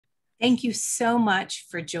Thank you so much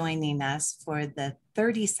for joining us for the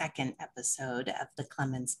 32nd episode of the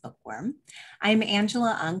Clements Bookworm. I'm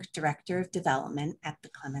Angela Unk, Director of Development at the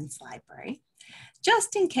Clements Library.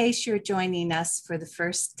 Just in case you're joining us for the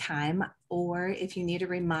first time, or if you need a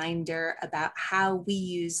reminder about how we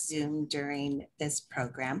use Zoom during this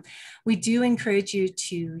program, we do encourage you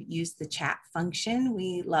to use the chat function.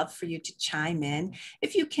 We love for you to chime in.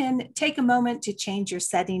 If you can take a moment to change your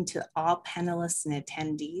setting to all panelists and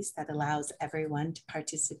attendees, that allows everyone to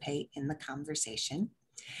participate in the conversation.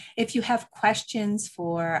 If you have questions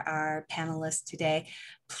for our panelists today,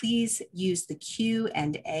 please use the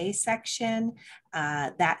Q&A section.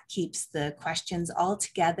 That keeps the questions all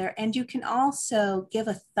together. And you can also give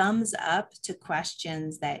a thumbs up to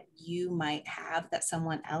questions that you might have that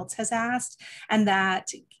someone else has asked, and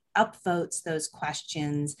that upvotes those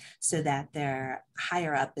questions so that they're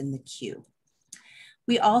higher up in the queue.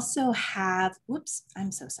 We also have,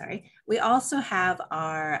 We also have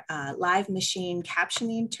our live machine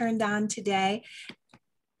captioning turned on today.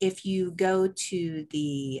 If you go to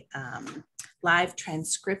the live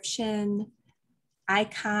transcription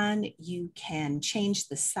icon, you can change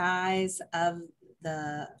the size of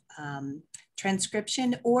the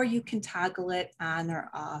transcription, or you can toggle it on or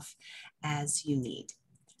off as you need.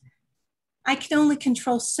 I can only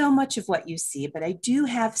control so much of what you see, but I do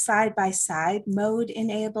have side-by-side mode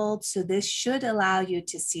enabled, so this should allow you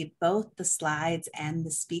to see both the slides and the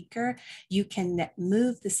speaker. You can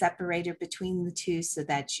move the separator between the two so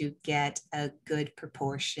that you get a good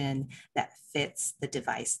proportion that fits the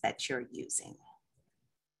device that you're using.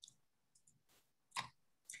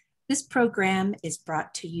 This program is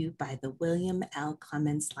brought to you by the William L.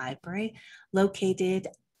 Clements Library, located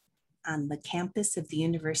on the campus of the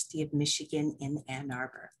University of Michigan in Ann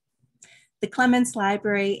Arbor. The Clements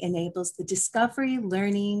Library enables the discovery,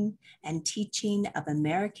 learning, and teaching of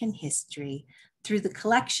American history through the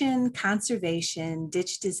collection, conservation,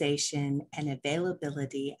 digitization, and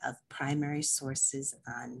availability of primary sources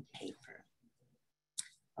on paper.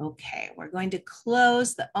 Okay, we're going to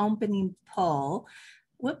close the opening poll.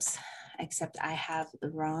 Whoops, except I have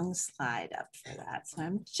the wrong slide up for that. So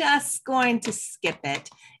I'm just going to skip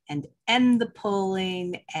it and end the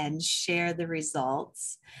polling and share the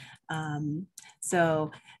results.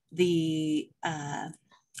 So the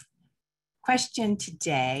question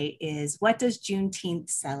today is, what does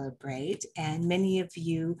Juneteenth celebrate? And many of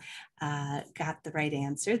you got the right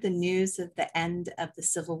answer. The news of the end of the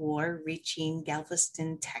Civil War reaching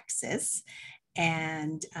Galveston, Texas.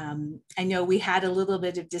 And I know we had a little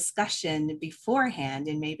bit of discussion beforehand,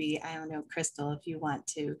 and maybe, I don't know, Crystal, if you want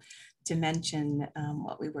to mention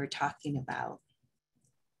what we were talking about.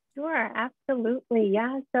 Sure, absolutely.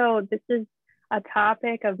 Yeah, so this is a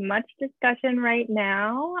topic of much discussion right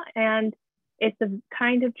now, and it's a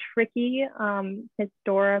kind of tricky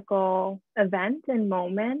historical event and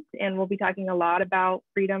moment, and we'll be talking a lot about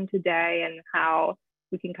freedom today and how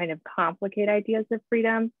we can kind of complicate ideas of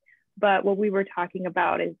freedom. But what we were talking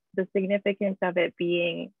about is the significance of it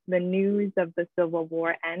being the news of the Civil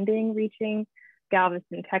War ending, reaching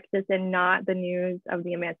Galveston, Texas, and not the news of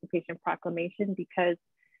the Emancipation Proclamation, because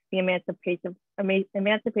the Emancipation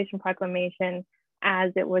Proclamation,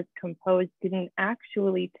 as it was composed, didn't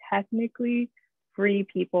actually technically free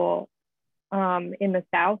people in the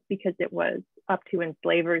South, because it was up to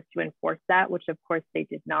enslavers to enforce that, which of course they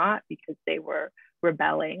did not, because they were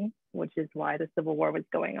rebelling, which is why the Civil War was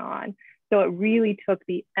going on. So it really took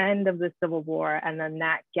the end of the Civil War and then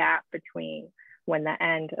that gap between when the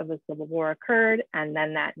end of the Civil War occurred and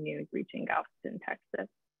then that news reaching Galveston, Texas.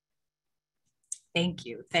 Thank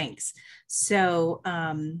you, thanks. So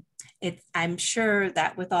I'm sure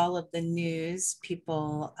that with all of the news,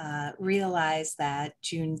 people realize that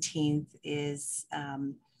Juneteenth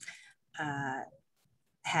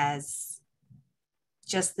has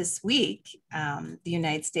just this week, the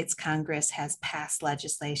United States Congress has passed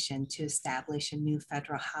legislation to establish a new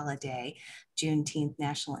federal holiday, Juneteenth,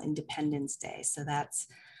 National Independence Day. So that's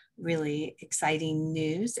really exciting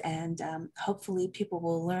news, and hopefully people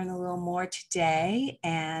will learn a little more today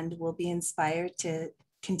and will be inspired to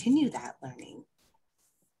continue that learning.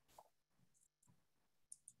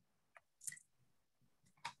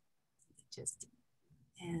 Just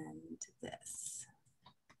end this.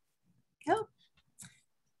 Go.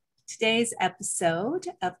 Today's episode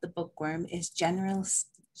of the Bookworm is generously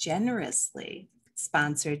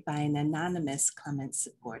sponsored by an anonymous Clements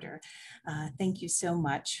supporter. Thank you so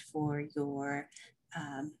much for your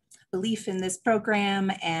belief in this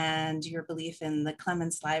program and your belief in the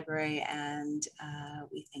Clements Library, and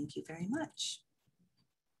we thank you very much.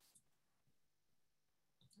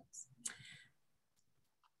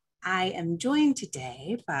 I am joined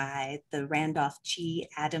today by the Randolph G.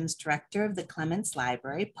 Adams Director of the Clements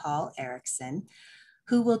Library, Paul Erickson,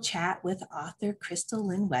 who will chat with author Crystal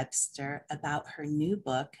Lynn Webster about her new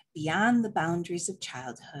book, Beyond the Boundaries of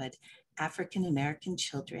Childhood, African American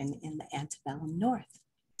Children in the Antebellum North.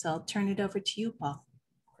 So I'll turn it over to you, Paul.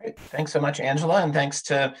 Great. Thanks so much, Angela, and thanks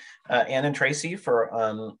to Anne and Tracy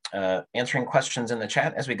for answering questions in the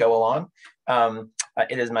chat as we go along.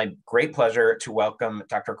 It is my great pleasure to welcome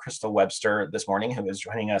Dr. Crystal Webster this morning, who is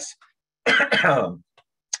joining us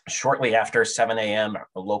shortly after 7 a.m.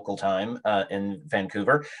 local time in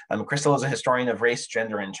Vancouver. Crystal is a historian of race,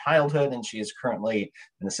 gender, and childhood, and she is currently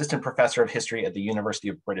an assistant professor of history at the University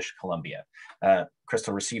of British Columbia.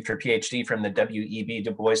 Crystal received her PhD from the W.E.B.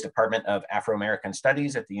 Du Bois Department of Afro-American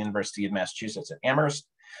Studies at the University of Massachusetts at Amherst.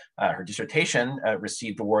 Her dissertation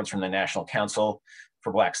received awards from the National Council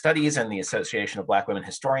for Black Studies and the Association of Black Women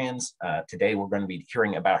Historians. Today, we're going to be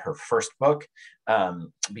hearing about her first book,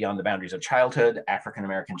 Beyond the Boundaries of Childhood, African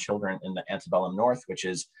American Children in the Antebellum North, which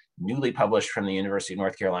is newly published from the University of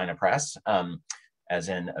North Carolina Press, as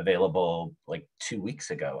in available like 2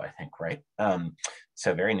 weeks ago, I think, right?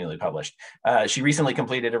 So very newly published. She recently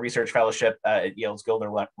completed a research fellowship at Yale's Gilder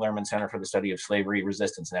Lehrman Center for the Study of Slavery,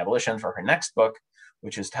 Resistance, and Abolition for her next book,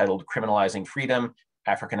 which is titled Criminalizing Freedom,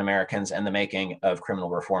 African Americans and the Making of Criminal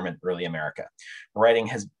Reform in Early America. Her writing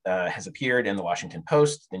has appeared in the Washington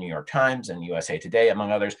Post, the New York Times, and USA Today,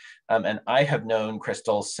 among others. And I have known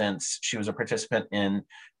Crystal since she was a participant in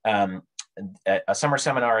a summer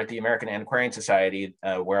seminar at the American Antiquarian Society,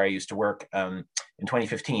 where I used to work in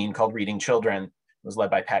 2015, called Reading Children. It was led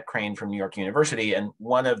by Pat Crane from New York University. And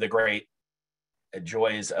one of the great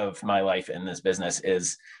joys of my life in this business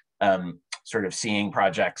is sort of seeing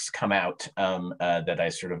projects come out that I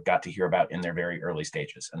sort of got to hear about in their very early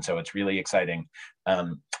stages. And so it's really exciting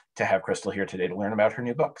to have Crystal here today to learn about her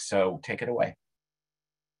new book. So take it away.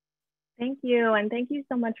 Thank you. And thank you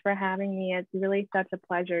so much for having me. It's really such a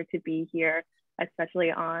pleasure to be here,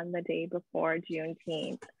 especially on the day before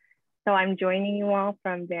Juneteenth. So I'm joining you all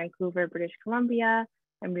from Vancouver, British Columbia.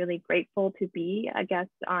 I'm really grateful to be a guest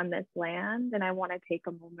on this land. And I want to take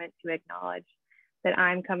a moment to acknowledge that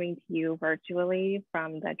I'm coming to you virtually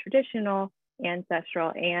from the traditional,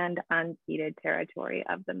 ancestral, and unceded territory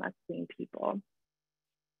of the Musqueam people.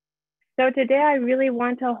 So today I really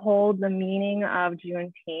want to hold the meaning of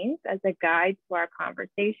Juneteenth as a guide to our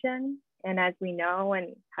conversation. And as we know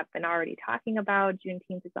and have been already talking about,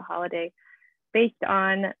 Juneteenth is a holiday based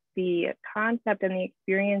on the concept and the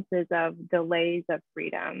experiences of delays of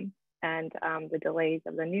freedom and the delays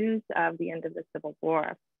of the news of the end of the Civil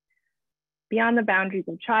War. Beyond the Boundaries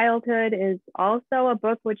of Childhood is also a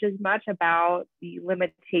book which is much about the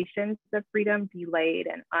limitations of freedom delayed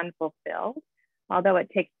and unfulfilled, although it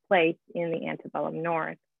takes place in the Antebellum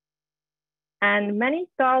North. And many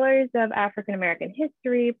scholars of African American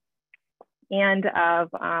history and of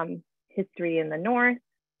history in the North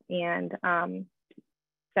and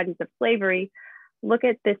studies of slavery look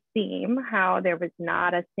at this theme, how there was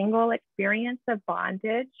not a single experience of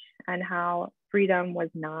bondage and how freedom was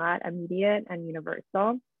not immediate and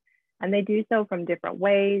universal. And they do so from different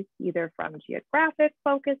ways, either from geographic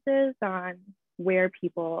focuses on where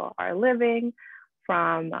people are living,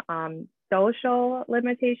 from social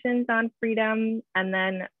limitations on freedom, and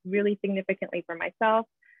then really significantly for myself,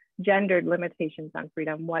 gendered limitations on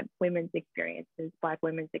freedom, what women's experiences, Black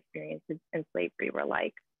women's experiences in slavery were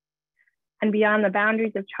like. And Beyond the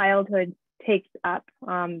Boundaries of Childhood takes up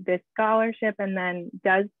this scholarship and then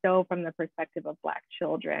does so from the perspective of Black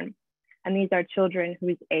children. And these are children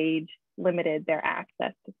whose age limited their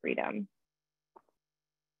access to freedom.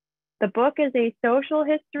 The book is a social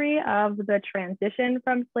history of the transition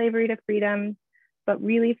from slavery to freedom, but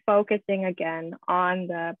really focusing again on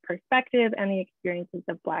the perspective and the experiences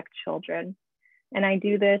of Black children. And I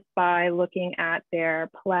do this by looking at their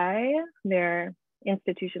play, their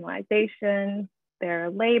institutionalization,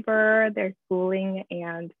 their labor, their schooling,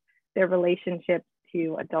 and their relationships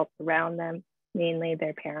to adults around them, mainly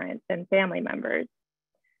their parents and family members.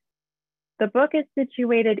 The book is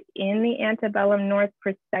situated in the Antebellum North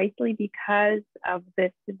precisely because of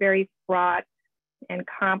this very fraught and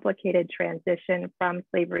complicated transition from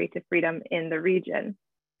slavery to freedom in the region.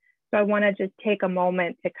 So I want to just take a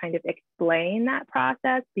moment to kind of explain that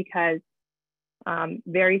process because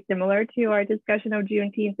very similar to our discussion of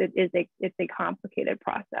Juneteenth, it's a complicated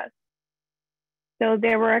process. So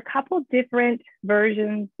there were a couple different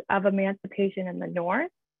versions of emancipation in the North.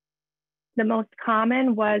 The most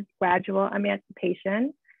common was gradual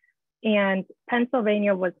emancipation, and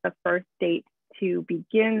Pennsylvania was the first state to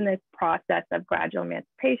begin this process of gradual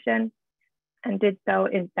emancipation. and did so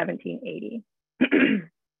in 1780.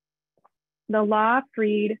 The law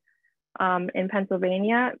freed, in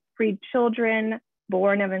Pennsylvania, freed children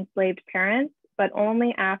born of enslaved parents, but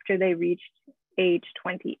only after they reached age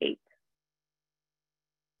 28.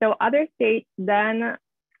 So other states then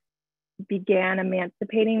began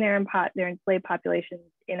emancipating their enslaved populations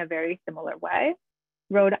in a very similar way.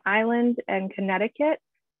 Rhode Island and Connecticut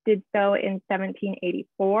did so in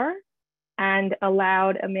 1784 and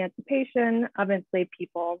allowed emancipation of enslaved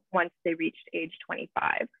people once they reached age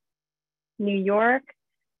 25. New York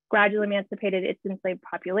gradually emancipated its enslaved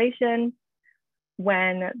population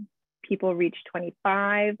when people reached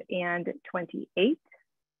 25 and 28,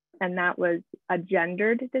 and that was a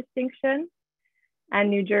gendered distinction. And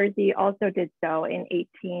New Jersey also did so in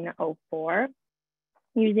 1804,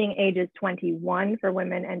 using ages 21 for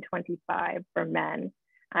women and 25 for men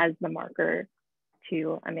as the marker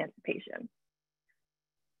to emancipation.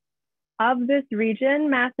 Of this region,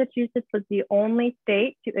 Massachusetts was the only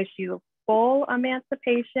state to issue full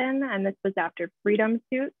emancipation, and this was after freedom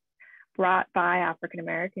suits brought by African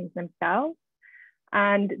Americans themselves,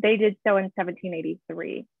 and they did so in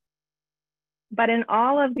 1783. But in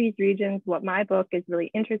all of these regions, what my book is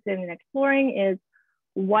really interested in exploring is,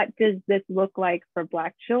 what does this look like for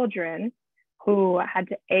Black children who had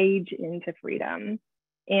to age into freedom?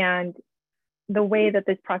 And the way that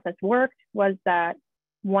this process worked was that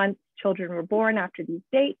once children were born after these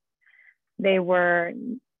dates, they were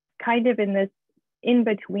kind of in this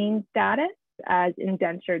in-between status as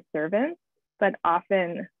indentured servants, but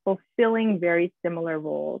often fulfilling very similar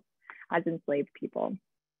roles as enslaved people.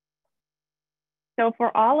 So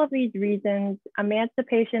for all of these reasons,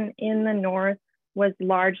 emancipation in the North was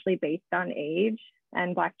largely based on age,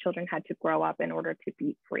 and Black children had to grow up in order to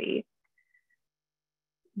be free.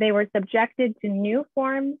 They were subjected to new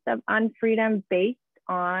forms of unfreedom based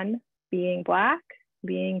on being Black,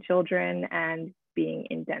 being children, and being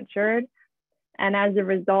indentured. And as a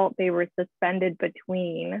result, they were suspended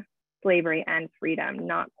between slavery and freedom,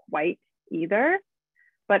 not quite either,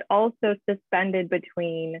 but also suspended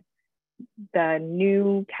between the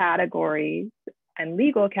new categories and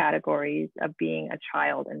legal categories of being a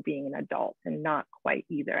child and being an adult, and not quite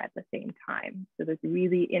either at the same time. So this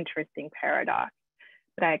really interesting paradox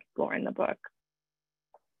that I explore in the book.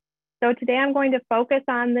 So today I'm going to focus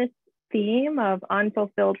on this theme of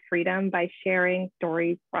unfulfilled freedom by sharing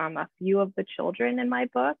stories from a few of the children in my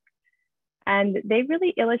book. And they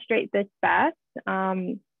really illustrate this best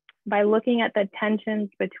by looking at the tensions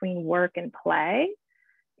between work and play,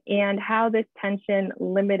 and how this tension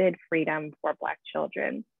limited freedom for Black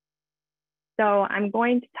children. So I'm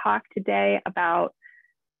going to talk today about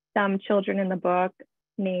some children in the book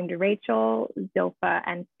named Rachel, Zilpha,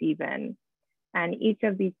 and Stephen. And each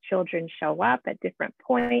of these children show up at different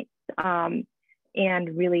points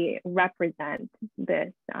and really represent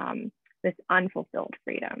this, this unfulfilled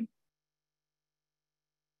freedom.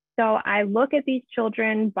 So I look at these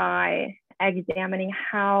children by examining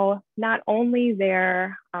how not only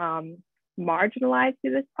they're marginalized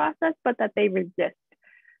through this process, but that they resist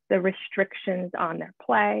the restrictions on their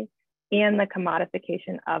play and the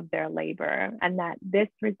commodification of their labor. And that this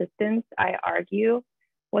resistance, I argue,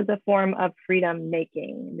 was a form of freedom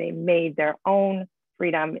making. They made their own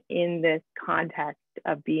freedom in this context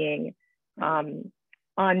of being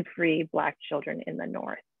unfree Black children in the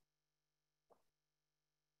North.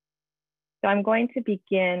 So I'm going to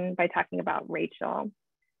begin by talking about Rachel.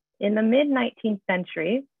 In the mid-19th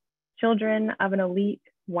century, children of an elite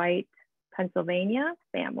white Pennsylvania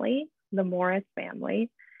family, the Morris family,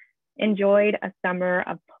 enjoyed a summer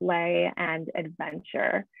of play and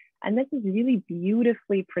adventure. And this is really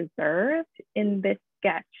beautifully preserved in this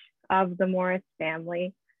sketch of the Morris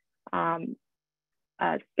family, a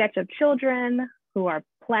sketch of children who are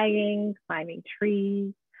playing, climbing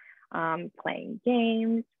trees, playing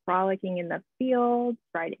games, frolicking in the fields,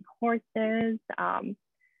 riding horses,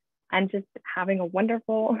 and just having a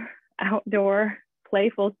wonderful outdoor,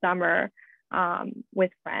 playful summer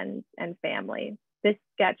with friends and family. This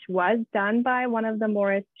sketch was done by one of the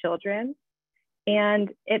Morris children, and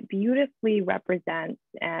it beautifully represents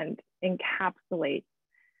and encapsulates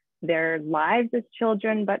their lives as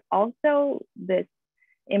children, but also this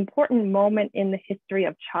important moment in the history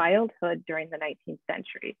of childhood during the 19th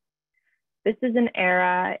century. This is an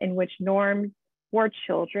era in which norms for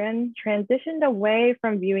children transitioned away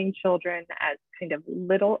from viewing children as kind of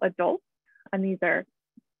little adults. And these are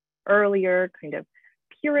earlier kind of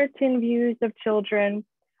Puritan views of children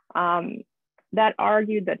that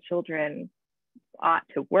argued that children ought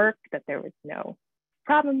to work, that there was no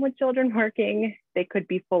problem with children working. They could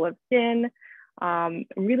be full of sin,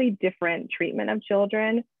 really different treatment of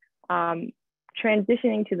children.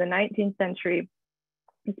 Transitioning to the 19th century,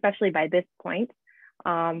 especially by this point,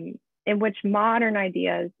 in which modern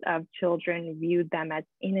ideas of children viewed them as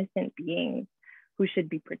innocent beings who should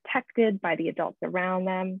be protected by the adults around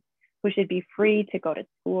them, who should be free to go to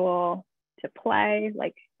school, to play,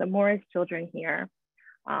 like the Morris children here,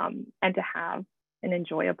 and to have an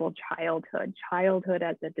enjoyable childhood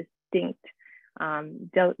as a distinct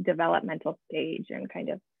developmental stage and kind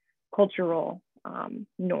of cultural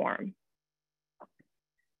norm.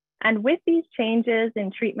 And with these changes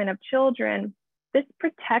in treatment of children, this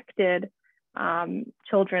protected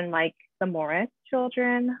children like the Morris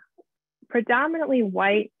children, predominantly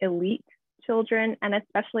white elite children, and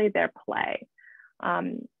especially their play.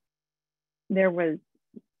 There was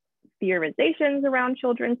theorizations around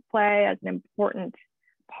children's play as an important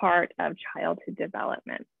part of childhood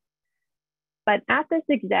development. But at this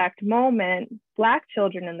exact moment, Black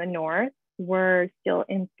children in the North were still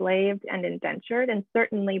enslaved and indentured, and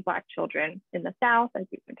certainly Black children in the South, as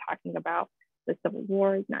we've been talking about, the Civil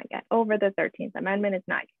War is not yet over, the 13th Amendment is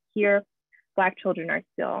not here. Black children are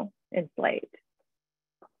still enslaved.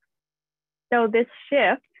 So this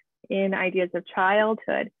shift in ideas of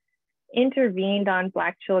childhood intervened on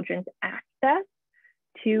Black children's access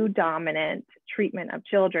to dominant treatment of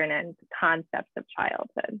children and concepts of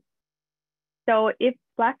childhood. So if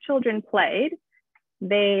Black children played,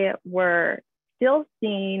 they were still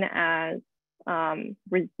seen as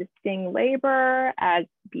resisting labor, as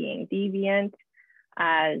being deviant,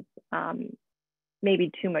 as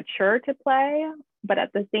maybe too mature to play, but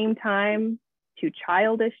at the same time, too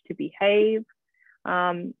childish to behave,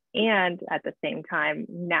 and at the same time,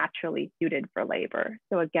 naturally suited for labor.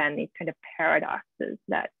 So again, these kind of paradoxes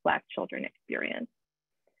that Black children experience.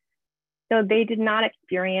 So they did not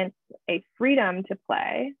experience a freedom to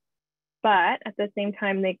play, but at the same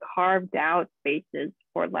time, they carved out spaces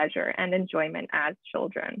for leisure and enjoyment as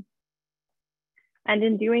children. And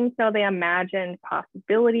in doing so, they imagined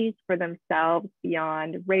possibilities for themselves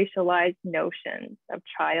beyond racialized notions of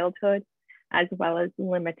childhood, as well as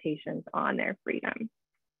limitations on their freedom.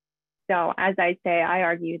 So as I say, I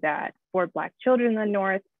argue that for Black children in the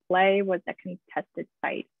North, play was a contested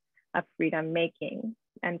site of freedom making,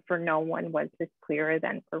 and for no one was this clearer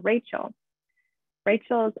than for Rachel.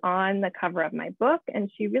 Rachel is on the cover of my book,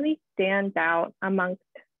 and she really stands out amongst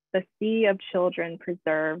the sea of children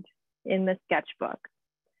preserved in the sketchbook.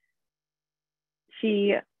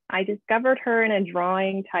 I discovered her in a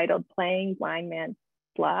drawing titled Playing Blind Man's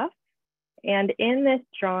Bluff. And in this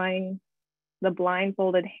drawing, the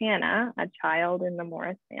blindfolded Hannah, a child in the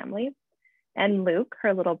Morris family, and Luke,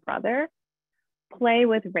 her little brother, play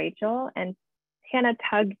with Rachel, and Hannah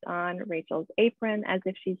tugs on Rachel's apron as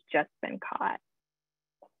if she's just been caught.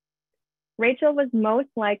 Rachel was most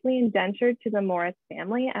likely indentured to the Morris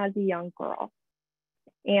family as a young girl.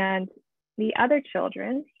 And the other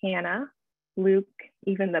children, Hannah, Luke,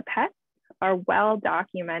 even the pets, are well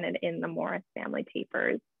documented in the Morris family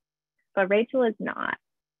papers, but Rachel is not.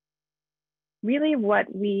 Really,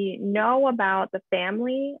 what we know about the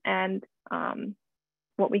family and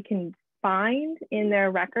what we can find in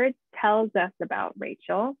their records tells us about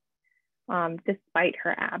Rachel, despite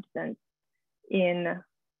her absence in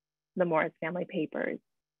the Morris family papers.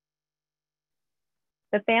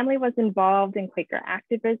 The family was involved in Quaker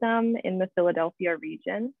activism in the Philadelphia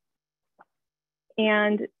region,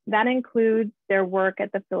 and that includes their work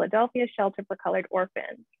at the Philadelphia Shelter for Colored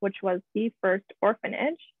Orphans, which was the first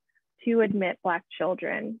orphanage to admit Black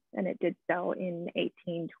children, and it did so in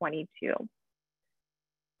 1822.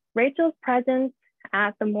 Rachel's presence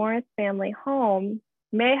at the Morris family home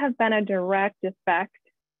may have been a direct effect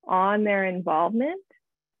on their involvement.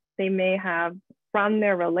 They may have, from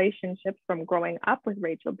their relationships from growing up with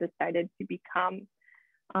Rachel, decided to become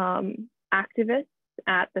activists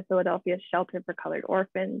at the Philadelphia Shelter for Colored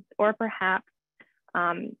Orphans, or perhaps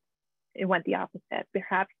it went the opposite.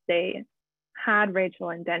 Perhaps they had Rachel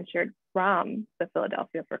indentured from the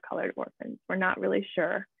Philadelphia for Colored Orphans. We're not really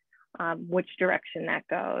sure which direction that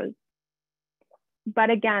goes.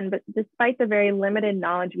 But again, despite the very limited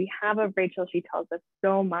knowledge we have of Rachel, she tells us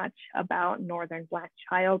so much about Northern Black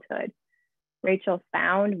childhood. Rachel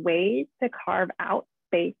found ways to carve out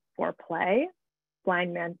space for play,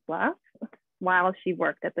 Blind Man's Bluff, while she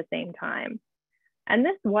worked at the same time. And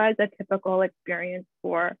this was a typical experience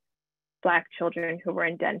for Black children who were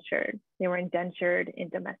indentured. They were indentured in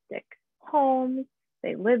domestic homes,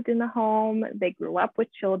 they lived in the home, they grew up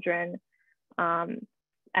with children, and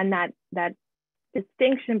that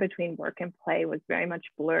distinction between work and play was very much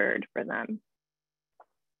blurred for them.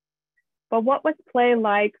 But what was play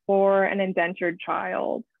like for an indentured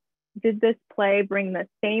child? Did this play bring the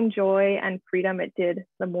same joy and freedom it did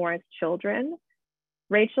the Morris children?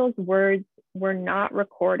 Rachel's words were not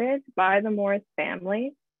recorded by the Morris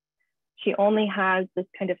family. She only has this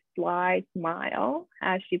kind of sly smile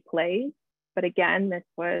as she plays. But again, this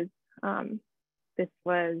was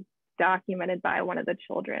documented by one of the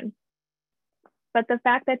children. But the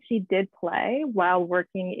fact that she did play while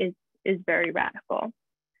working is very radical.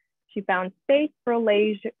 She found space for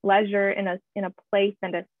leisure in a place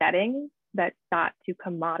and a setting that sought to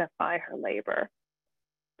commodify her labor.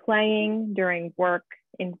 Playing during work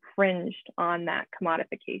infringed on that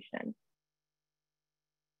commodification.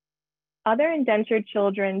 Other indentured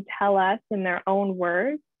children tell us in their own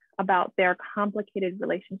words about their complicated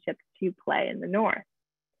relationships to play in the North.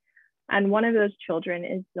 And one of those children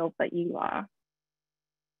is Zilpha Elah.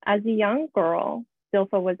 As a young girl,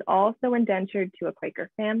 Zilpha was also indentured to a Quaker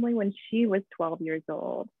family when she was 12 years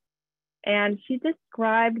old. And she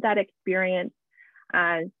described that experience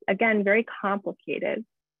as, again, very complicated.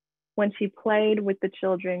 When she played with the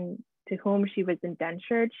children to whom she was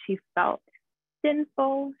indentured, she felt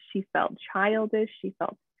sinful, she felt childish, she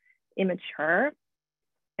felt immature,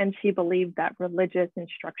 and she believed that religious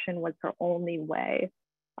instruction was her only way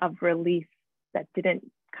of relief that didn't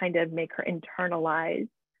kind of make her internalize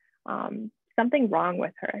something wrong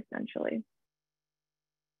with her, essentially.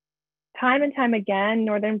 Time and time again,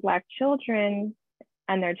 Northern Black children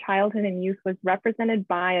and their childhood and youth was represented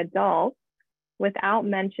by adults without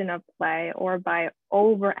mention of play or by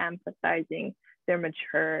overemphasizing their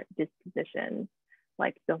mature dispositions,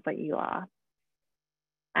 like Zilpha Elah.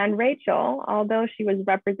 And Rachel, although she was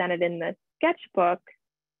represented in the sketchbook,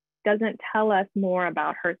 doesn't tell us more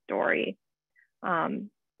about her story.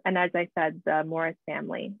 And as I said, the Morris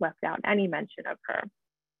family left out any mention of her.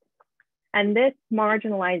 And this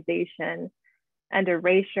marginalization and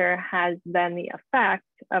erasure has then the effect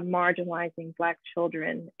of marginalizing Black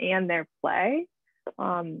children and their play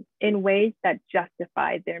in ways that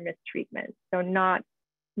justified their mistreatment. So not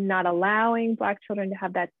allowing Black children to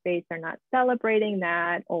have that space, or not celebrating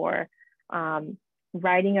that, or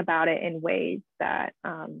writing about it in ways that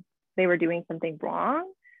they were doing something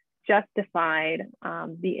wrong, justified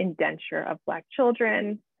the indenture of Black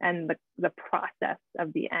children and the process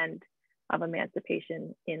of the end of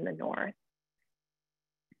emancipation in the North.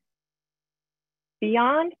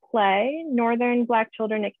 Beyond play, Northern Black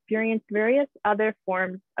children experienced various other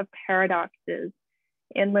forms of paradoxes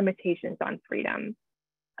and limitations on freedom.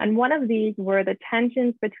 And one of these were the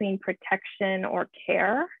tensions between protection or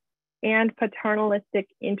care and paternalistic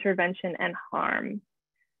intervention and harm.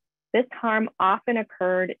 This harm often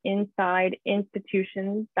occurred inside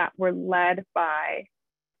institutions that were led by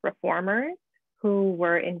reformers who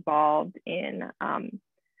were involved in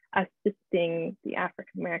assisting the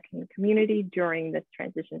African-American community during this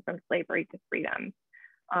transition from slavery to freedom.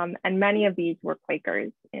 And many of these were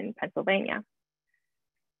Quakers in Pennsylvania.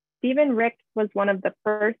 Stephen Ricks was one of the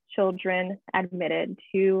first children admitted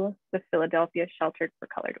to the Philadelphia Shelter for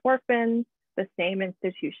Colored Orphans, the same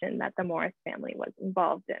institution that the Morris family was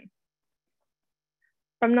involved in.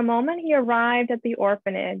 From the moment he arrived at the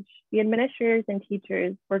orphanage, the administrators and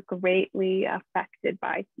teachers were greatly affected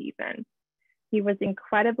by Stephen. He was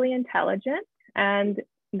incredibly intelligent, and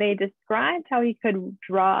they described how he could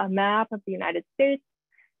draw a map of the United States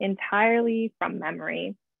entirely from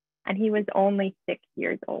memory, and he was only 6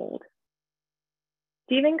 years old.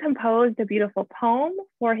 Stephen composed a beautiful poem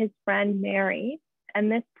for his friend Mary, and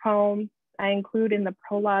this poem I include in the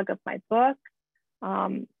prologue of my book,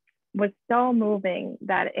 was so moving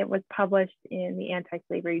that it was published in the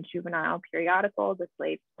anti-slavery juvenile periodical, The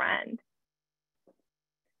Slave's Friend.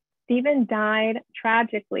 Stephen died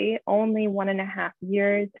tragically only 1.5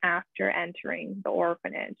 years after entering the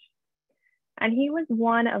orphanage. And he was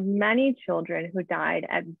one of many children who died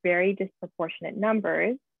at very disproportionate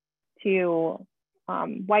numbers to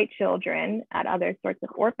white children at other sorts of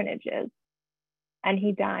orphanages. And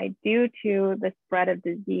he died due to the spread of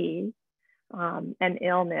disease and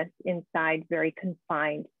illness inside very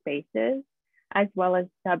confined spaces, as well as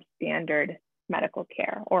substandard medical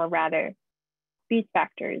care, or rather, these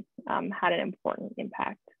factors had an important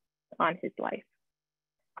impact on his life.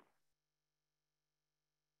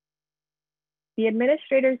 The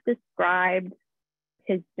administrators described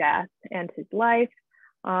his death and his life,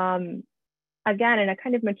 again, in a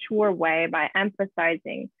kind of mature way by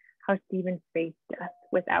emphasizing how Stephen faced death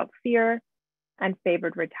without fear and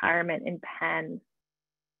favored retirement in pen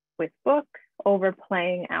with book over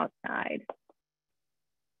playing outside.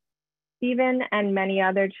 Stephen and many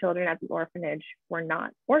other children at the orphanage were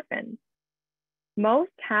not orphans.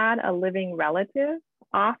 Most had a living relative,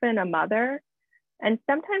 often a mother, and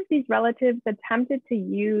sometimes these relatives attempted to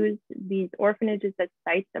use these orphanages as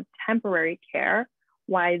sites of temporary care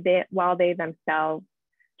while they themselves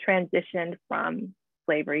transitioned from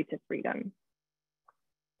slavery to freedom.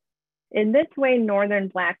 In this way, Northern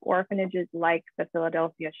Black orphanages like the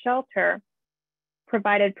Philadelphia shelter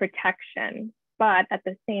provided protection, but at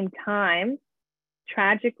the same time,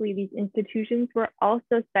 tragically, these institutions were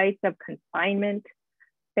also sites of confinement,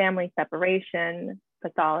 family separation,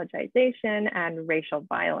 pathologization, and racial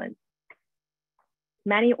violence.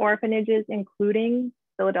 Many orphanages, including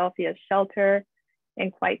Philadelphia shelter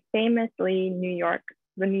and quite famously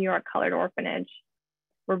the New York Colored Orphanage,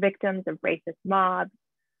 were victims of racist mobs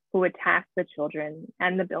who attacked the children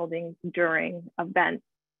and the buildings during events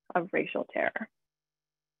of racial terror.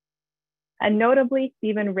 And notably,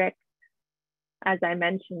 Stephen Ricks, as I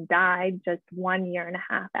mentioned, died just 1.5 years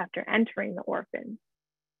after entering the orphan.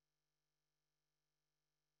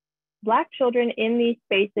 Black children in these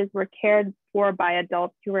spaces were cared for by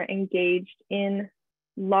adults who were engaged in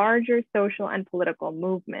larger social and political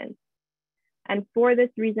movements. And for this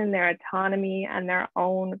reason, their autonomy and their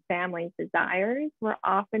own family's desires were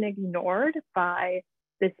often ignored by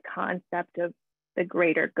this concept of the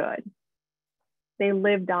greater good. They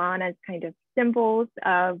lived on as kind of symbols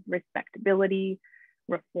of respectability,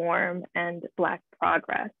 reform, and Black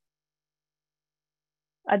progress.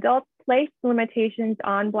 Adults placed limitations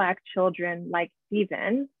on Black children like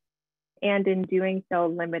Stephen, and in doing so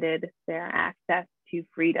limited their access to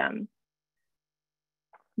freedom.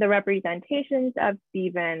 The representations of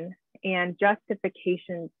Stephen and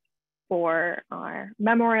justifications for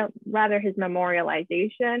his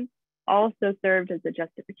memorialization also served as a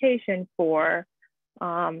justification for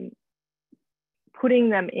putting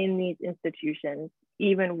them in these institutions,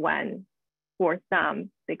 even when for some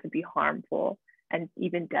they could be harmful and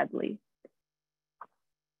even deadly.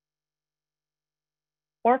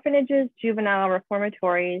 Orphanages, juvenile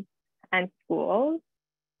reformatories, and schools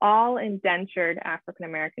all indentured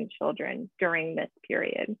African-American children during this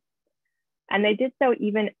period. And they did so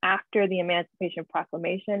even after the Emancipation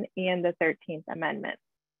Proclamation and the 13th Amendment.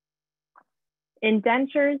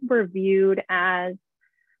 Indentures were viewed as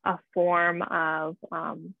a form of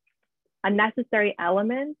a necessary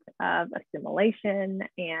element of assimilation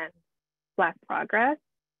and Black progress,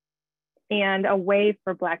 and a way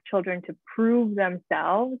for Black children to prove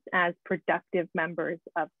themselves as productive members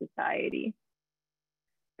of society.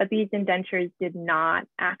 But these indentures did not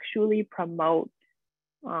actually promote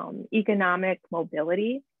economic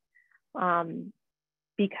mobility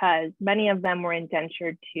because many of them were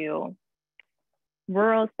indentured to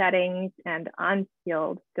rural settings and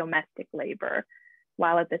unskilled domestic labor,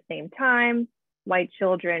 while at the same time, white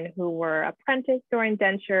children who were apprenticed or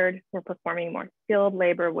indentured were performing more skilled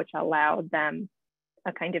labor, which allowed them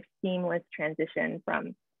a kind of seamless transition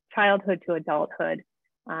from childhood to adulthood,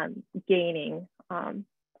 gaining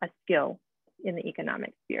a skill in the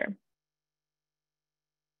economic sphere.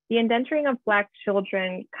 The indenturing of Black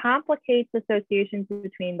children complicates associations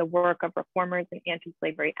between the work of reformers and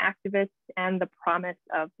anti-slavery activists and the promise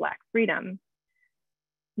of Black freedom,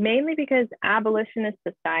 mainly because abolitionist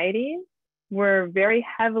societies were very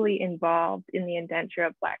heavily involved in the indenture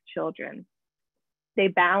of Black children. They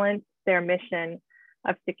balanced their mission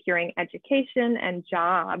of securing education and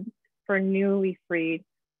jobs for newly freed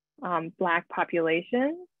Black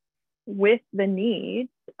populations with the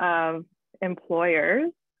needs of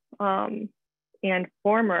employers and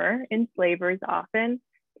former enslavers, often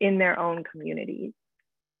in their own communities.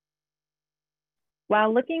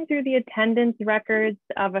 While looking through the attendance records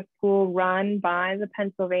of a school run by the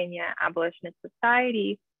Pennsylvania Abolitionist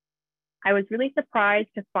Society, I was really surprised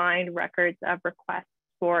to find records of requests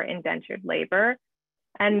for indentured labor.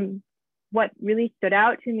 And what really stood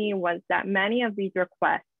out to me was that many of these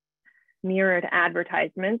requests mirrored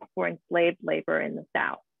advertisements for enslaved labor in the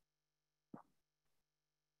South.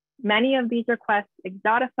 Many of these requests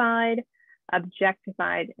exotified,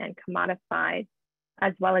 objectified, and commodified,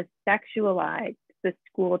 as well as sexualized the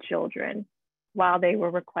school children while they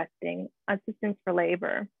were requesting assistance for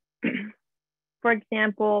labor. For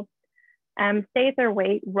example,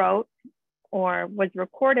 Satherwaite wrote or was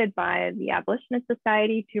recorded by the Abolitionist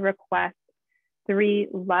Society to request 3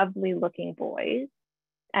 lovely looking boys.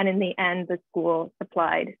 And in the end, the school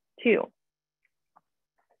supplied 2.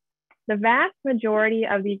 The vast majority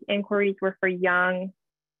of these inquiries were for young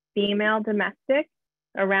female domestics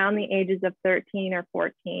around the ages of 13 or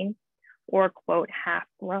 14, or quote, half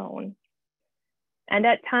grown. And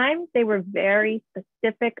at times they were very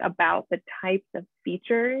specific about the types of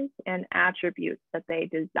features and attributes that they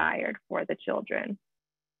desired for the children.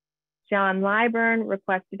 John Lyburn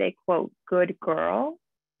requested a, quote, good girl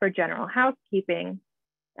for general housekeeping,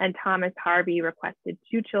 and Thomas Harvey requested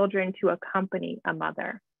 2 children to accompany a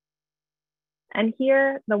mother. And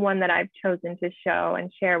here, the one that I've chosen to show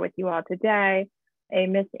and share with you all today, a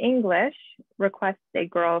Miss English requests a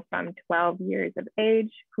girl from 12 years of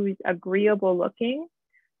age who's agreeable looking,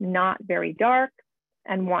 not very dark,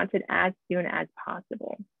 and wanted as soon as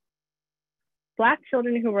possible. Black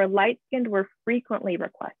children who were light-skinned were frequently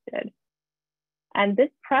requested. And this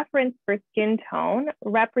preference for skin tone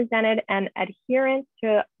represented an adherence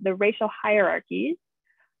to the racial hierarchies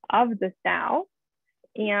of the South,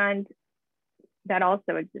 and that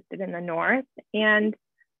also existed in the North, and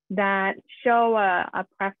that show a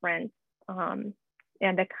preference and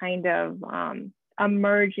a kind of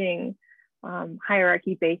emerging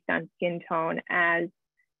hierarchy based on skin tone as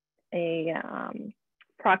a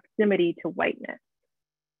proximity to whiteness.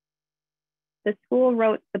 The school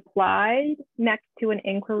wrote supplied next to an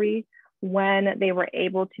inquiry when they were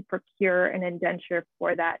able to procure an indenture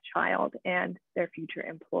for that child and their future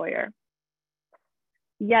employer.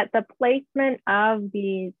 Yet the placement of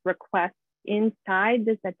these requests inside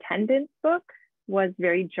this attendance book was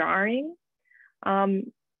very jarring,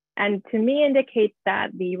 and to me indicates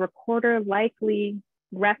that the recorder likely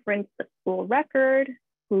referenced the school record,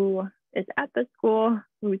 who is at the school,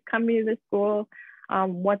 who's coming to the school,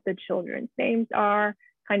 what the children's names are,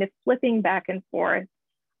 kind of flipping back and forth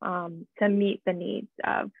to meet the needs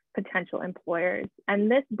of potential employers. And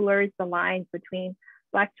this blurs the lines between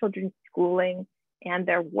Black children's schooling and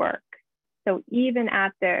their work. So even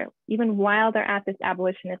while they're at this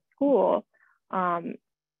abolitionist school,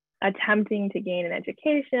 attempting to gain an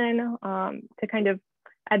education, to kind of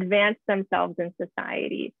advance themselves in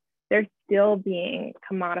society, they're still being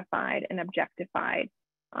commodified and objectified.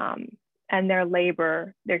 And their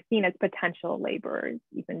labor, they're seen as potential laborers,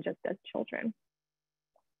 even just as children.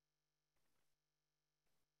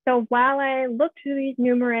 So while I looked through these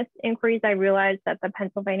numerous inquiries, I realized that the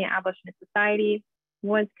Pennsylvania Abolitionist Society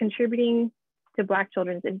was contributing to Black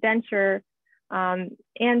children's indenture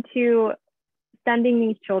and to sending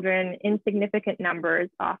these children in significant numbers,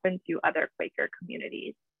 often to other Quaker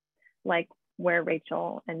communities, like where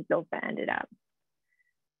Rachel and Zilpha ended up.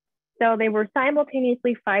 So they were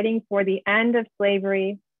simultaneously fighting for the end of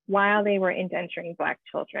slavery while they were indenturing Black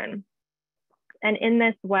children. And in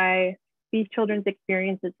this way, these children's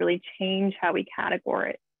experiences really change how we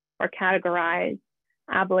categorize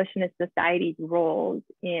abolitionist society's roles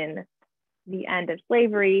in the end of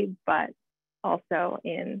slavery, but also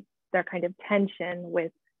in their kind of tension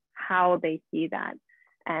with how they see that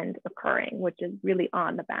end occurring, which is really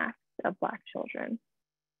on the backs of Black children.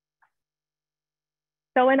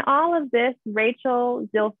 So in all of this, Rachel,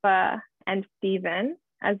 Zilpha, and Stephen,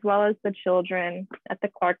 as well as the children at the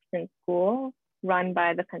Clarkson School, run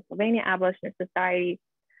by the Pennsylvania Abolitionist Society,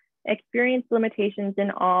 experienced limitations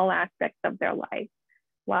in all aspects of their life,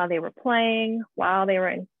 while they were playing, while they were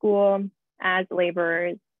in school, as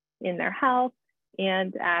laborers, in their health,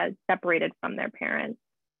 and as separated from their parents.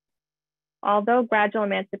 Although gradual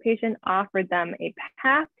emancipation offered them a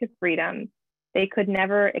path to freedom, they could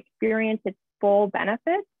never experience its full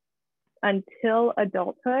benefits until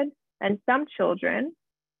adulthood, and some children,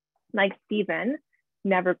 like Stephen,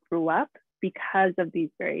 never grew up because of these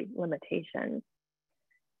very limitations.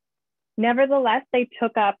 Nevertheless, they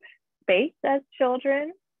took up space as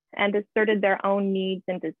children and asserted their own needs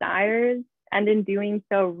and desires, and in doing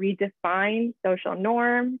so, redefined social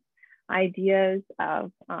norms, ideas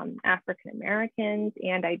of African Americans,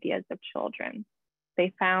 and ideas of children.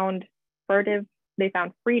 They found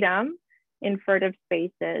freedom in furtive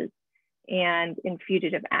spaces and in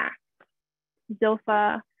fugitive acts.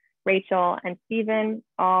 Zilpha, Rachel, and Stephen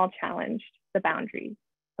all challenged the boundaries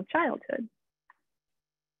of childhood.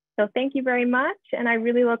 So thank you very much, and I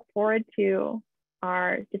really look forward to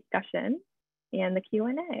our discussion and the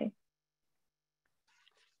Q&A.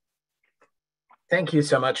 Thank you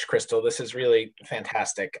so much, Crystal. This is really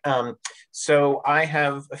fantastic. So I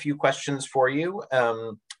have a few questions for you,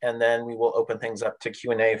 and then we will open things up to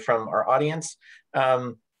Q&A from our audience.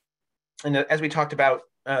 And as we talked about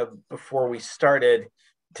before we started,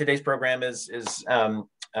 today's program is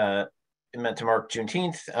meant to mark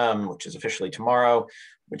Juneteenth, which is officially tomorrow,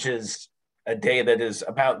 which is a day that is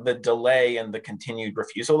about the delay and the continued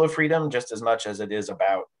refusal of freedom, just as much as it is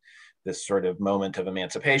about this sort of moment of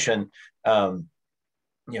emancipation.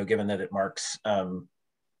 Given that it marks,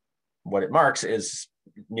 what it marks is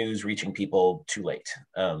news reaching people too late.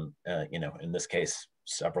 In this case,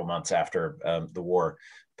 several months after the war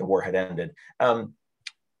had ended.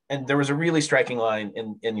 And there was a really striking line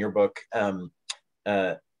in your book.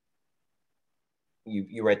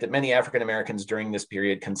 You write that many African Americans during this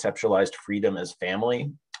period conceptualized freedom as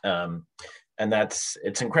family. And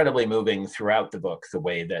it's incredibly moving throughout the book, the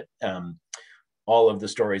way that all of the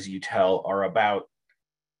stories you tell are about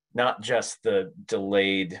not just the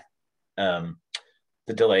delay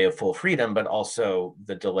of full freedom, but also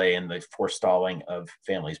the delay and the forestalling of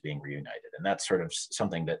families being reunited. And that's sort of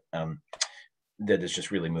something that that is just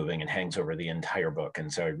really moving and hangs over the entire book.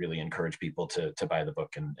 And so I really encourage people to buy the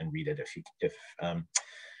book and read it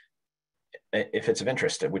if it's of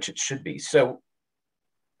interest, which it should be. So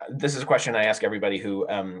this is a question I ask everybody who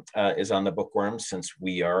is on the Bookworm, since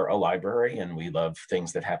we are a library and we love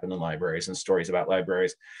things that happen in libraries and stories about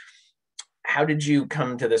libraries. How did you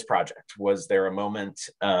come to this project? Was there a moment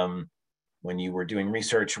when you were doing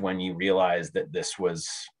research when you realized that this was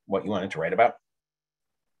what you wanted to write about?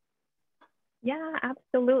 Yeah,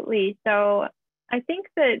 absolutely. So I think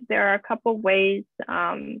that there are a couple ways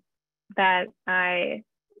that I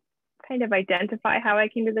kind of identify how I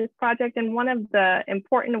came to this project. And one of the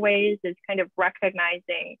important ways is kind of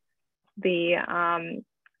recognizing the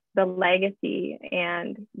legacy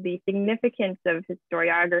and the significance of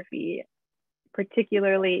historiography,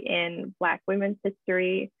 particularly in Black women's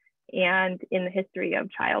history and in the history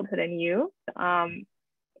of childhood and youth.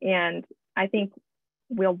 And I think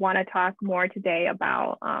we'll want to talk more today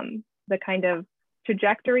about the kind of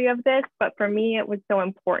trajectory of this, but for me, it was so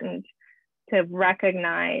important to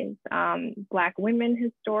recognize Black women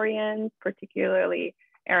historians, particularly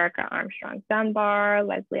Erica Armstrong Dunbar,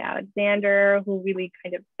 Leslie Alexander, who really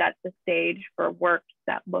kind of set the stage for works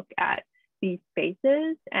that look at these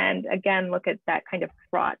spaces and again, look at that kind of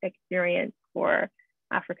fraught experience for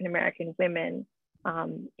African-American women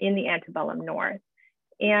in the antebellum North.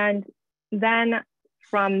 And then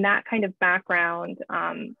from that kind of background,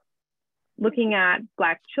 looking at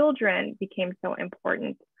Black children became so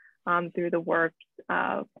important through the works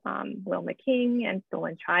of Wilma King and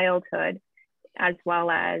Stolen Childhood, as well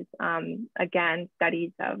as, again,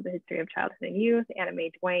 studies of the history of childhood and youth, Anna Mae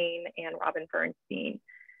Duane and Robin Bernstein.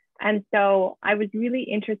 And so I was really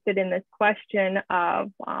interested in this question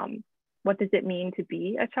of what does it mean to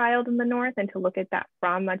be a child in the North, and to look at that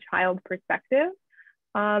from a child perspective,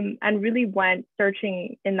 and really went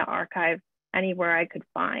searching in the archive anywhere I could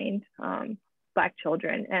find Black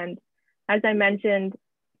children. And as I mentioned,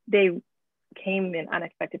 they came in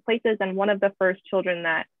unexpected places. And one of the first children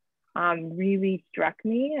that really struck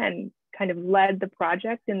me and kind of led the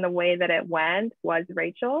project in the way that it went was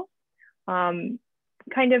Rachel.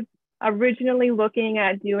 Kind of originally looking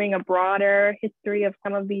at doing a broader history of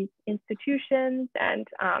some of these institutions and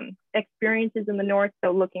experiences in the North.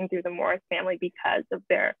 So looking through the Morris family because of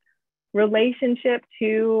their relationship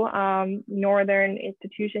to Northern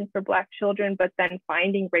institutions for Black children, but then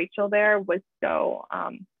finding Rachel there was so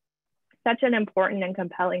such an important and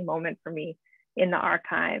compelling moment for me in the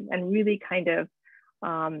archive, and really kind of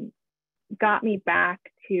got me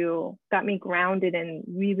grounded in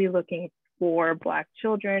really looking for Black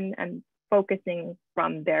children and focusing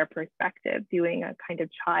from their perspective, doing a kind of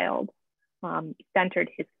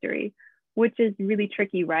child-centered history, which is really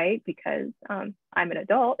tricky, right? Because I'm an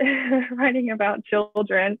adult writing about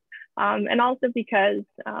children, and also because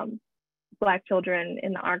Black children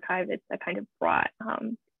in the archive, it's a kind of broad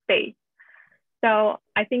space. So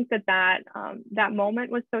I think that moment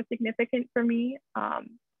was so significant for me,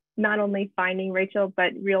 not only finding Rachel,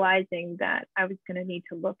 but realizing that I was going to need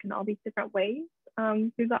to look in all these different ways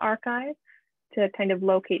through the archive to kind of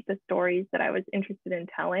locate the stories that I was interested in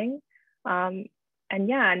telling. And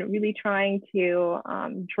really trying to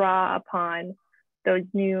draw upon those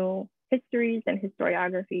new histories and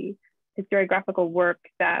historiographical work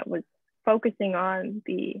that was focusing on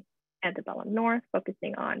the antebellum North,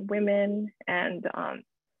 focusing on women, and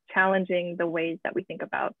challenging the ways that we think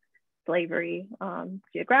about slavery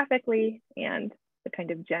geographically and the kind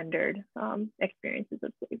of gendered experiences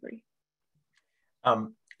of slavery.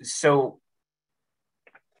 So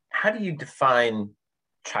how do you define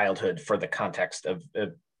childhood for the context of,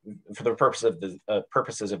 for the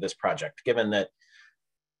purposes of this project, given that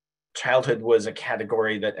childhood was a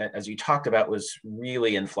category that, as you talked about, was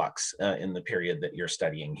really in flux in the period that you're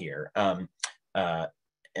studying here,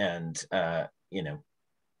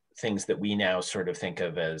 things that we now sort of think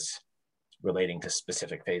of as relating to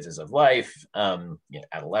specific phases of life,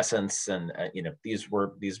 adolescence, and these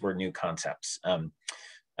were new concepts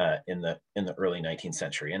in the early 19th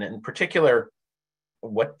century, and in particular,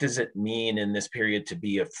 what does it mean in this period to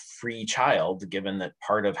be a free child, given that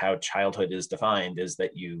part of how childhood is defined is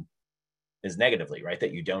that is negatively, right?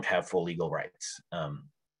 That you don't have full legal rights.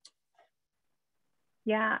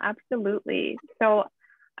 Yeah, absolutely. So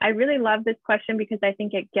I really love this question because I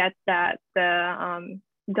think it gets at the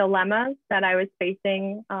dilemmas that I was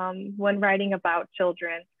facing when writing about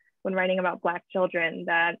children, when writing about Black children,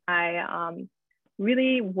 that I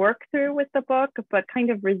really work through with the book, but kind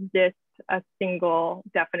of resist a single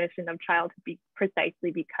definition of childhood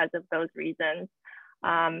precisely because of those reasons.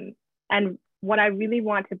 And what I really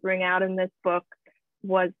want to bring out in this book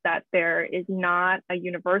was that there is not a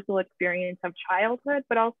universal experience of childhood,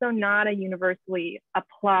 but also not a universally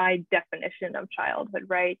applied definition of childhood,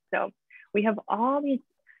 right? So we have all these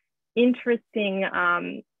interesting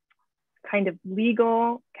kind of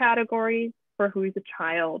legal categories for who's a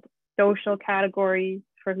child, social categories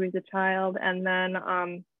for who's a child, and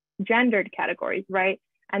then gendered categories, right?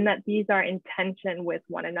 And that these are in tension with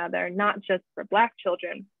one another, not just for Black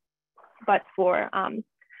children, but for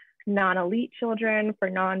non-elite children, for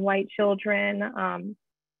non-white children.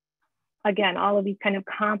 Again, all of these kind of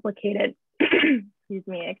complicated, excuse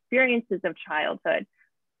me, experiences of childhood.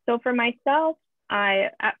 So for myself, I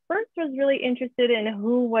at first was really interested in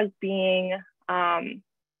who was being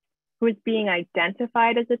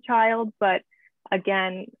identified as a child, but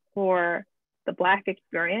again, for the Black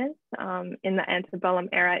experience in the antebellum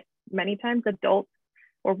era, many times adults,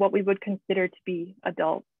 or what we would consider to be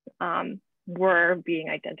adults, were being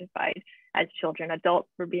identified as children. Adults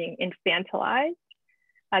were being infantilized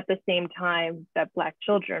at the same time that Black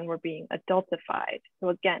children were being adultified. So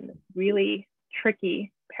again, really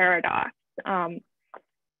tricky paradox.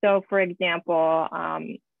 So for example,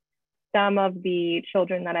 some of the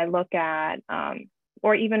children that I look at,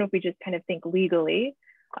 or even if we just kind of think legally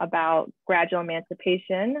about gradual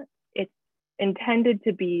emancipation, it's intended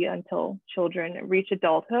to be until children reach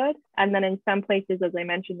adulthood. And then in some places, as I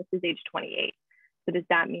mentioned, this is age 28. So does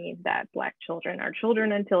that mean that Black children are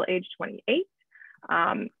children until age 28?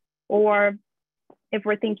 Or if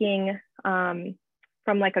we're thinking from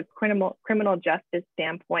like a criminal justice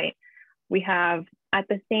standpoint, we have at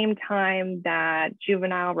the same time that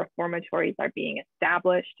juvenile reformatories are being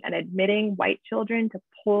established and admitting white children to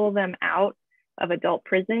pull them out of adult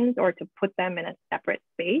prisons or to put them in a separate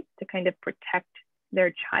space to kind of protect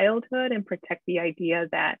their childhood and protect the idea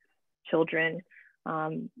that children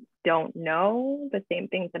don't know the same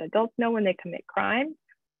things that adults know when they commit crimes.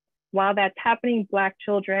 While that's happening, Black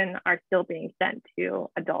children are still being sent to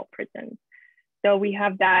adult prisons. So we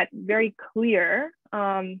have that very clear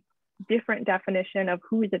different definition of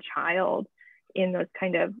who is a child in those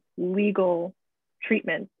kind of legal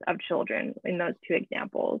treatments of children in those two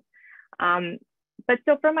examples. But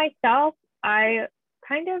so for myself, I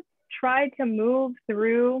kind of tried to move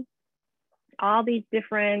through all these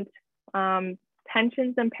different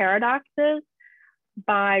tensions and paradoxes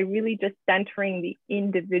by really just centering the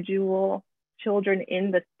individual children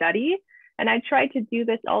in the study. And I tried to do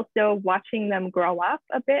this also watching them grow up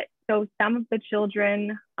a bit. So some of the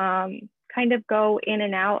children kind of go in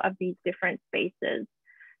and out of these different spaces.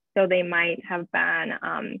 So they might have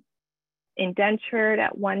been indentured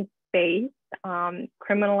at one space,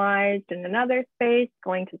 criminalized in another space,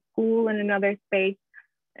 going to school in another space,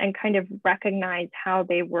 and kind of recognize how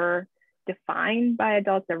they were defined by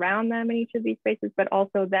adults around them in each of these spaces, but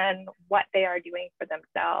also then what they are doing for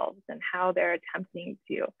themselves and how they're attempting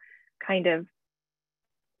to kind of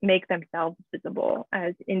make themselves visible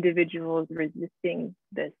as individuals resisting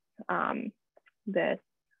this kind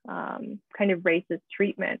of racist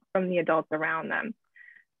treatment from the adults around them.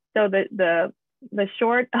 So the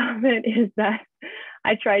short of it is that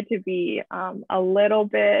I tried to be a little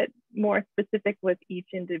bit more specific with each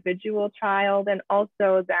individual child, and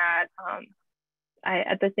also that I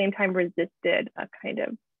at the same time resisted a kind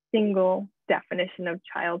of single definition of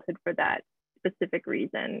childhood for that specific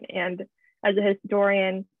reason. And as a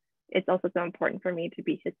historian, it's also so important for me to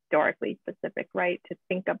be historically specific, right? To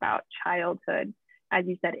think about childhood, as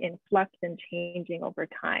you said, in flux and changing over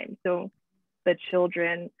time. So the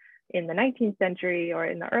children in the 19th century or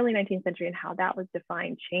in the early 19th century and how that was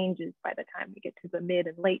defined changes by the time we get to the mid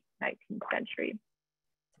and late 19th century.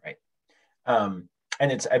 Right.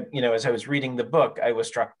 And it's, you know, as I was reading the book, I was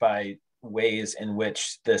struck by ways in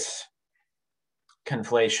which this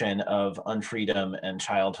conflation of unfreedom and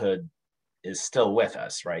childhood is still with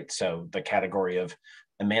us, right? So the category of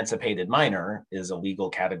emancipated minor is a legal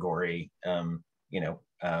category,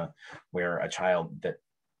 where a child that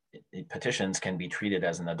it petitions can be treated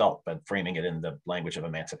as an adult, but framing it in the language of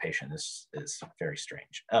emancipation is very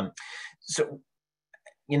strange. So,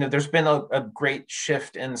 there's been a great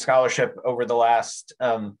shift in scholarship over the last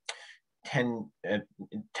 10,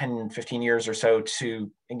 15 years or so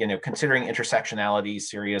to, considering intersectionality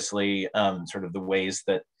seriously, sort of the ways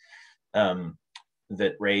that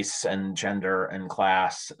that race and gender and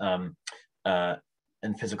class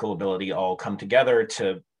and physical ability all come together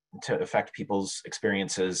to affect people's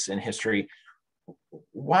experiences in history.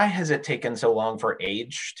 Why has it taken so long for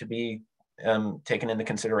age to be taken into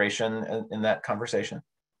consideration in that conversation?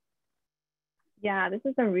 Yeah, this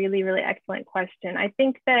is a really, really excellent question. I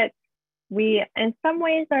think that we, in some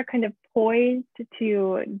ways, are kind of poised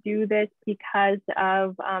to do this because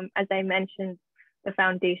of, as I mentioned, the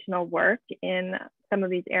foundational work in some of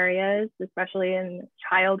these areas, especially in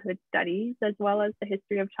childhood studies, as well as the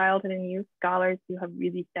history of childhood and youth scholars who have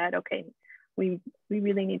really said, okay, we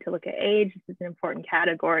really need to look at age. This is an important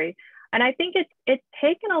category. And I think it's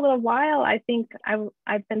taken a little while. I think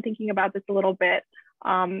I've been thinking about this a little bit,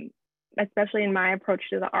 especially in my approach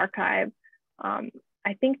to the archive.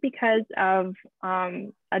 I think because of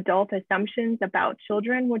adult assumptions about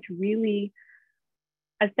children, which really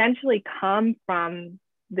essentially come from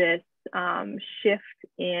this shift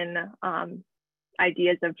in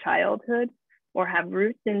ideas of childhood, or have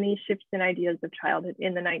roots in these shifts in ideas of childhood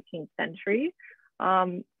in the 19th century.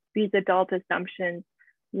 These adult assumptions,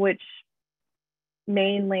 which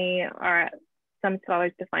mainly are, some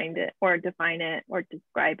scholars define it or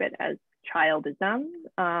describe it as childism,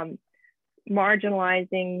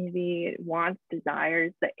 marginalizing the wants,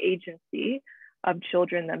 desires, the agency of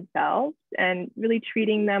children themselves, and really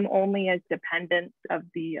treating them only as dependents of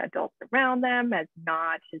the adults around them, as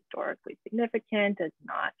not historically significant, as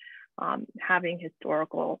not having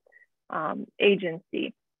historical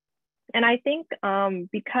agency. And I think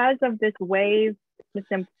because of this wave, this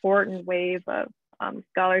important wave of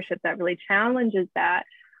scholarship that really challenges that,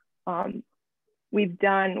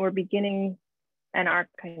 we're beginning and are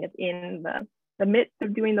kind of in the midst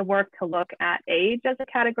of doing the work to look at age as a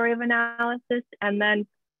category of analysis. And then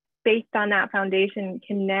based on that foundation,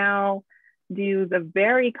 can now do the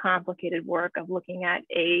very complicated work of looking at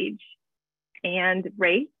age and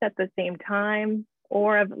race at the same time,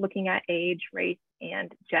 or of looking at age, race,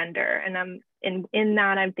 and gender. And in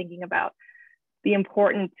that, I'm thinking about the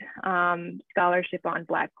important scholarship on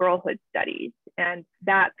Black girlhood studies, and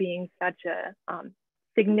that being such a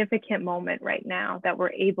significant moment right now that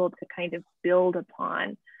we're able to kind of build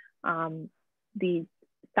upon these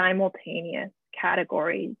simultaneous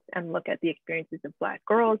categories and look at the experiences of Black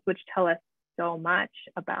girls, which tell us so much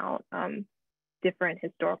about different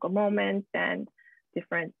historical moments and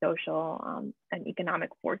different social and economic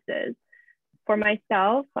forces. For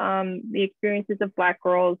myself, the experiences of Black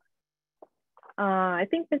girls, I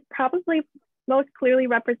think is probably most clearly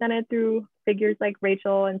represented through figures like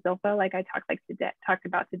Rachel and Zilpha, like I talked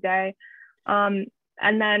about today, and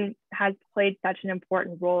then has played such an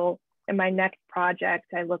important role in my next project.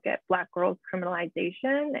 I look at Black girls'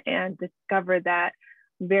 criminalization and discover that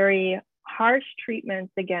very harsh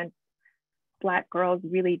treatments against Black girls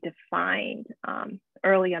really defined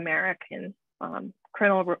early American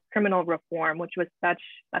criminal reform, which was such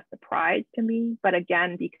a surprise to me. But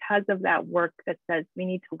again, because of that work that says we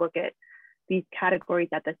need to look at these categories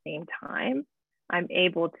at the same time, I'm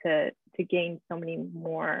able to gain so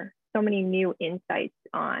many new insights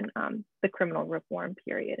on the criminal reform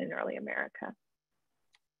period in early America.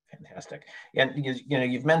 Fantastic. And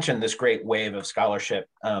you've mentioned this great wave of scholarship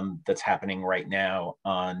that's happening right now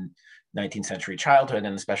on 19th century childhood,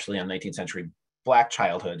 and especially on 19th century Black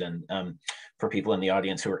childhood. And for people in the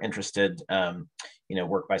audience who are interested,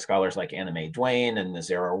 work by scholars like Anna Mae Duane and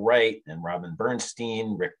Nazera Wright and Robin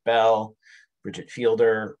Bernstein, Rick Bell, Bridget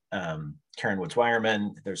Fielder, Karen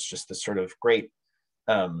Woods-Wireman. There's just this sort of great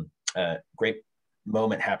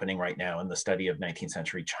moment happening right now in the study of 19th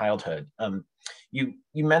century childhood. You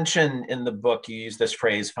mention in the book, you use this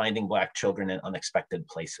phrase, finding Black children in unexpected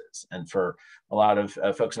places. And for a lot of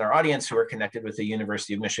folks in our audience who are connected with the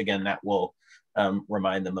University of Michigan, that will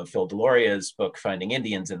remind them of Phil Deloria's book, Finding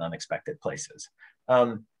Indians in Unexpected Places.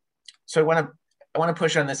 So I want to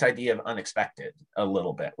push on this idea of unexpected a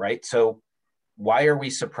little bit, right? So why are we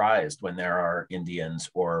surprised when there are Indians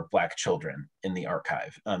or Black children in the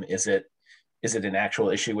archive? Is it an actual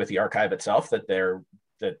issue with the archive itself that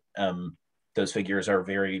those figures are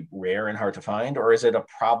very rare and hard to find, or is it a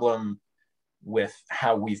problem with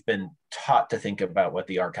how we've been taught to think about what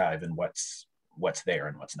the archive and what's there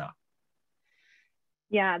and what's not?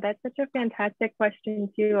 Yeah, that's such a fantastic question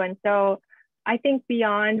too. And so I think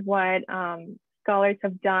beyond what scholars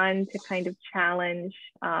have done to kind of challenge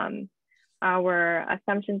our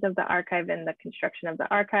assumptions of the archive and the construction of the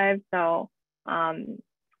archive. So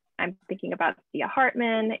I'm thinking about Thea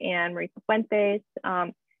Hartman and Marisa Fuentes,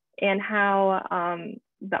 and how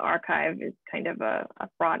the archive is kind of a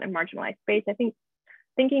fraught and marginalized space. I think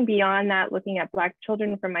thinking beyond that, looking at Black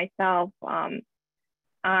children for myself,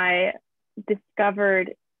 I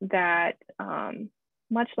discovered that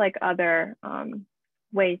much like other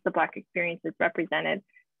ways the Black experience is represented,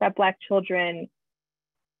 that Black children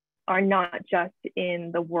are not just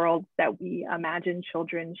in the world that we imagine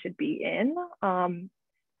children should be in.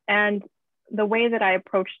 And the way that I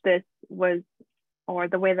approached this was, or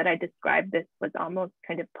the way that I described this was almost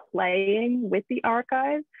kind of playing with the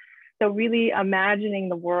archive. So really imagining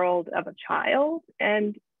the world of a child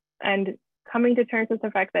and coming to terms with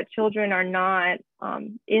the fact that children are not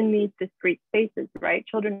in these discrete spaces, right?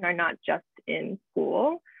 Children are not just in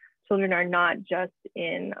school. Children are not just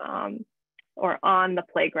in or on the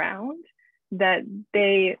playground, that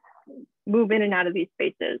they move in and out of these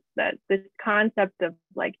spaces, that this concept of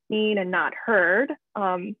like seen and not heard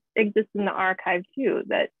exists in the archive too,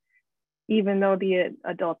 that even though the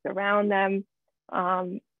adults around them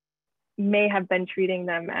may have been treating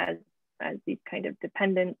them as these kind of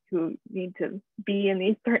dependents who need to be in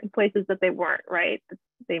these certain places, that they weren't, right?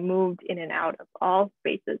 They moved in and out of all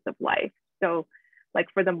spaces of life. So like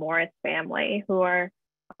for the Morris family, who are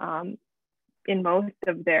in most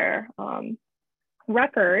of their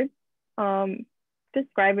records,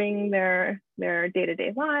 describing their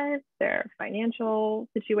day-to-day lives, their financial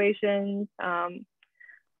situations,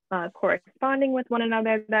 corresponding with one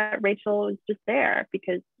another, that Rachel is just there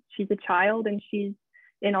because she's a child and she's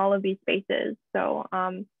in all of these spaces. So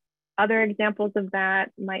other examples of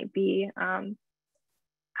that might be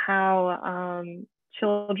how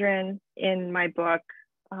children in my book,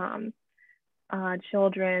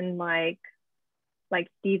 children like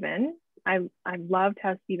Stephen, I loved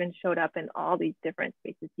how Stephen showed up in all these different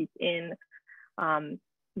spaces. He's in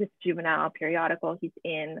this juvenile periodical, he's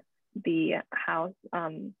in the house,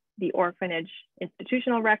 the orphanage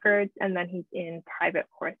institutional records, and then he's in private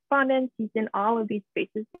correspondence. He's in all of these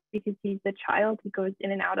spaces because he's a child who goes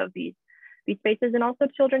in and out of these spaces. And also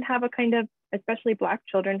children have a kind of, especially Black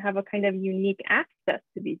children, have a kind of unique access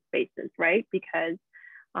to these spaces, right? Because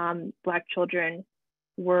Black children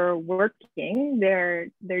were working,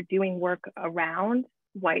 they're doing work around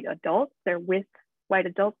white adults, they're with white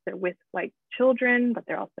adults, they're with white children, but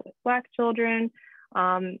they're also with Black children.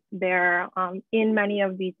 They're in many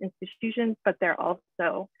of these institutions, but they're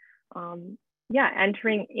also,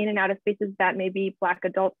 entering in and out of spaces that maybe Black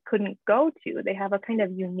adults couldn't go to. They have a kind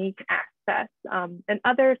of unique access. And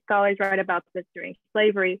other scholars write about this during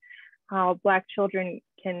slavery, how Black children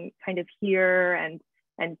can kind of hear and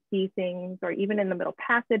see things, or even in the Middle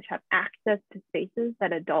Passage, have access to spaces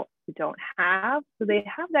that adults don't have. So they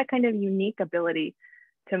have that kind of unique ability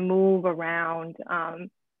to move around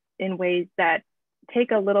in ways that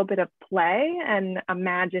take a little bit of play and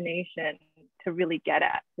imagination to really get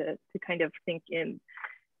at, to kind of think in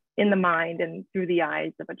the mind and through the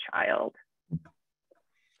eyes of a child.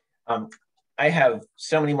 I have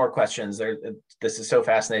so many more questions. This is so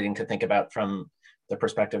fascinating to think about from the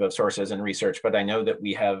perspective of sources and research, but I know that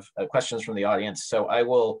we have questions from the audience. So I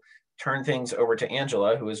will turn things over to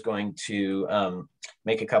Angela, who is going to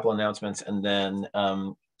make a couple announcements and then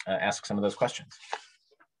ask some of those questions.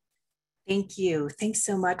 Thank you. Thanks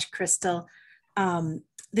so much, Crystal.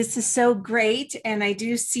 This is so great. And I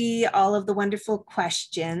do see all of the wonderful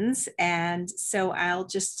questions. And so I'll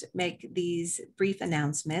just make these brief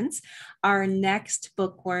announcements. Our next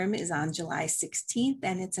Bookworm is on July 16th,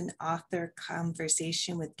 and it's an author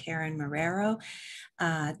conversation with Karen Marrero,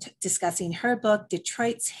 discussing her book,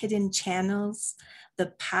 Detroit's Hidden Channels,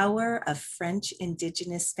 The Power of French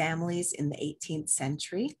Indigenous Families in the 18th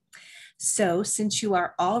Century. So since you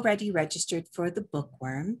are already registered for the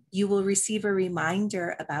Bookworm, you will receive a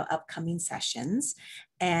reminder about upcoming sessions.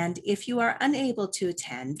 And if you are unable to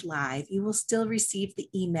attend live, you will still receive the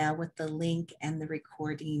email with the link and the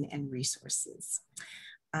recording and resources.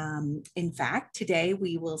 In fact, today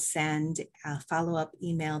we will send a follow-up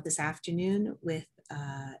email this afternoon with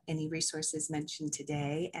any resources mentioned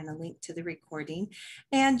today and a link to the recording.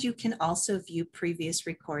 And you can also view previous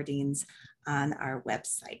recordings on our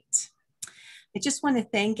website. I just want to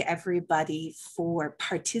thank everybody for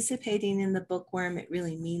participating in the Bookworm. It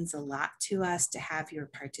really means a lot to us to have your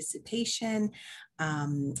participation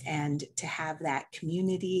and to have that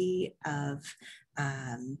community of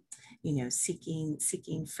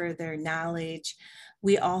seeking further knowledge.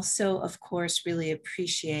 We also, of course, really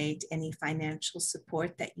appreciate any financial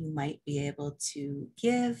support that you might be able to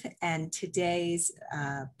give. And today's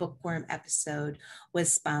Bookworm episode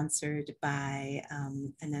was sponsored by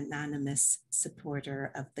an anonymous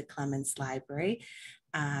supporter of the Clements Library.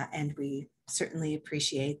 And we certainly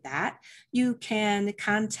appreciate that. You can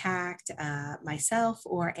contact myself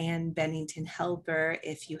or Ann Bennington-Helber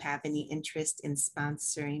if you have any interest in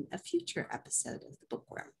sponsoring a future episode of the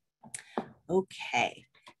Bookworm. Okay,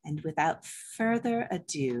 and without further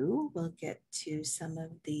ado, we'll get to some of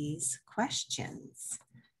these questions.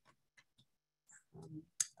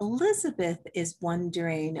 Elizabeth is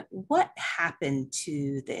wondering what happened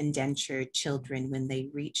to the indentured children when they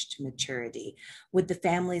reached maturity. Would the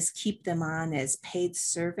families keep them on as paid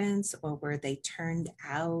servants, or were they turned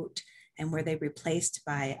out, and were they replaced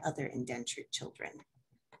by other indentured children?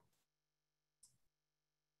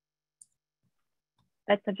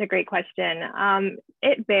 That's such a great question.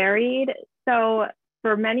 It varied. So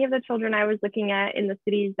for many of the children I was looking at in the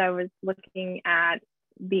cities I was looking at,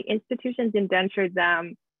 the institutions indentured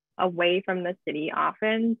them away from the city,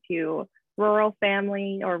 often to rural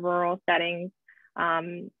family or rural settings,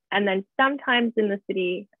 and then sometimes in the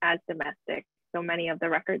city as domestic. So many of the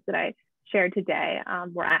records that I shared today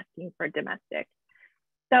were asking for domestic.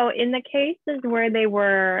 So in the cases where they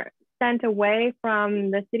were sent away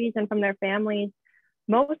from the cities and from their families,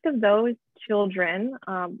 most of those children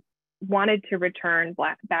wanted to return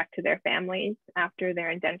back to their families after their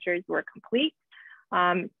indentures were complete.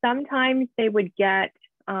 Sometimes they would get,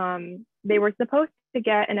 they were supposed to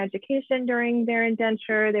get an education during their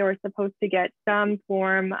indenture. They were supposed to get some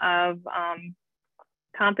form of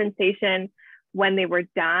compensation when they were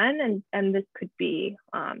done. And this could be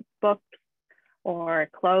books or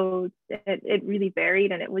clothes. It really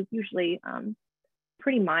varied, and it was usually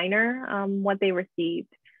pretty minor what they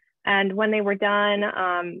received. And when they were done,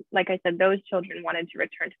 like I said, those children wanted to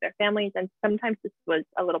return to their families. And sometimes this was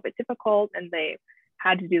a little bit difficult, and they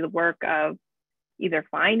had to do the work of either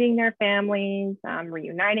finding their families,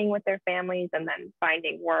 reuniting with their families, and then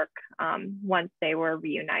finding work once they were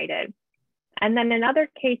reunited. And then in other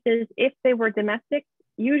cases, if they were domestic,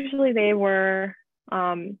 usually they were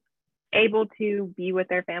able to be with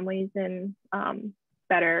their families in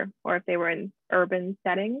better, or if they were in urban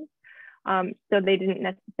settings. So they didn't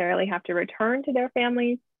necessarily have to return to their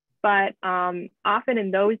families, but often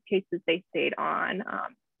in those cases, they stayed on,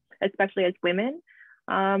 especially as women.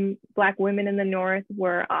 Black women in the North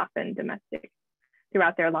were often domestic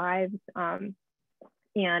throughout their lives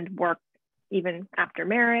and worked even after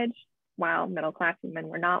marriage, while middle-class women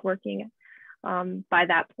were not working by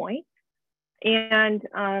that point. And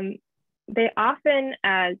they often,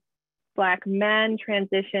 as Black men,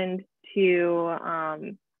 transitioned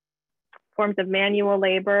to forms of manual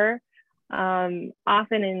labor, often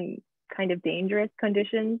in kind of dangerous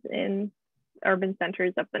conditions in urban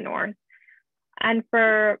centers of the North. And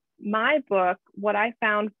for my book, what I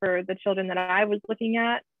found for the children that I was looking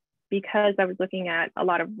at, because I was looking at a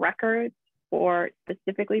lot of records for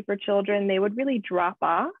specifically for children, they would really drop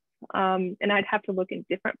off. And I'd have to look in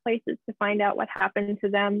different places to find out what happened to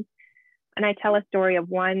them. And I tell a story of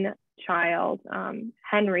one child,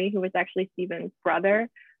 Henry, who was actually Stephen's brother,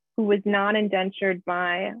 who was not indentured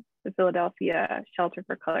by the Philadelphia Shelter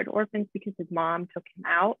for Colored Orphans because his mom took him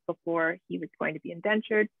out before he was going to be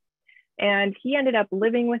indentured. And he ended up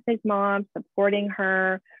living with his mom, supporting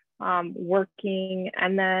her, working,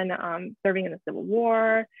 and then serving in the Civil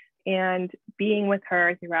War and being with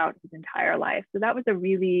her throughout his entire life. So that was a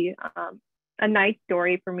really a nice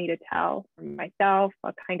story for me to tell for myself,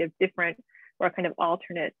 a kind of different or a kind of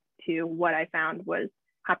alternate to what I found was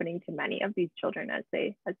happening to many of these children as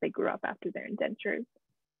they grew up after their indentures.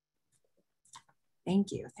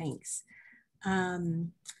 Thank you, thanks.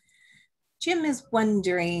 Jim is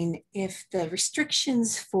wondering if the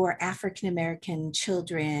restrictions for African-American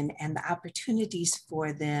children and the opportunities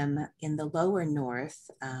for them in the lower North,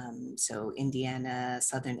 so Indiana,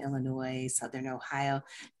 Southern Illinois, Southern Ohio,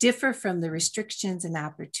 differ from the restrictions and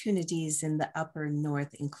opportunities in the upper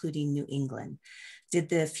North, including New England. Did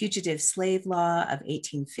the Fugitive Slave Law of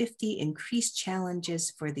 1850 increase challenges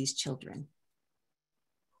for these children?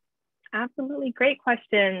 Absolutely, great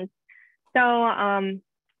questions. So,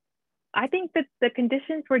 I think that the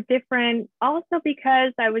conditions were different also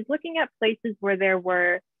because I was looking at places where there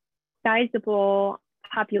were sizable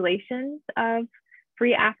populations of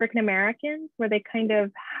free African Americans, where they kind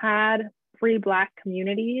of had free Black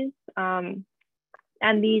communities. And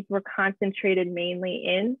these were concentrated mainly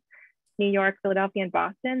in New York, Philadelphia, and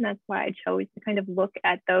Boston. That's why I chose to kind of look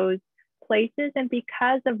at those places. And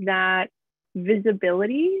because of that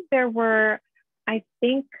visibility, there were, I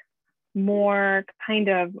think, more kind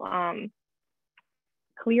of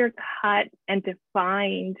clear-cut and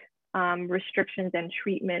defined restrictions and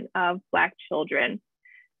treatment of Black children.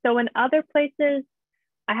 So in other places,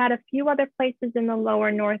 I had a few other places in the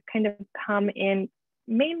lower north kind of come in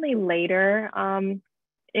mainly later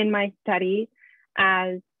in my study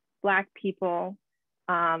as Black people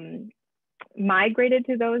migrated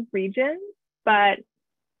to those regions. But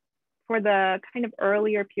for the kind of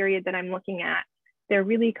earlier period that I'm looking at, they're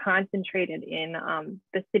really concentrated in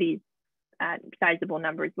the cities at sizable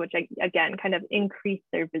numbers, which again kind of increase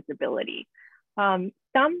their visibility.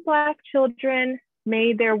 Some Black children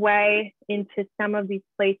made their way into some of these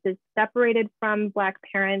places separated from Black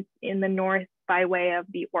parents in the north by way of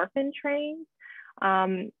the orphan trains.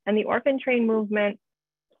 And the orphan train movement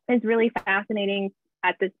is really fascinating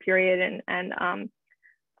at this period and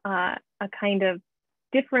a kind of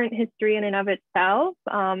different history in and of itself.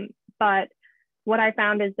 But what I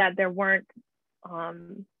found is that there weren't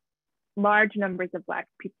large numbers of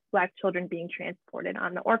Black children being transported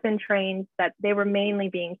on the orphan trains, that they were mainly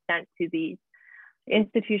being sent to these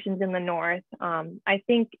institutions in the north, I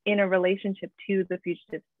think in a relationship to the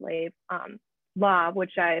fugitive slave law,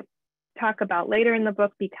 which I talk about later in the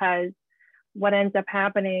book, because what ends up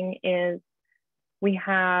happening is we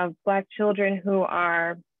have Black children who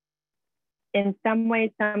are in some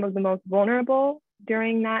ways some of the most vulnerable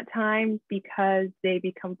during that time, because they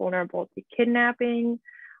become vulnerable to kidnapping,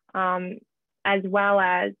 as well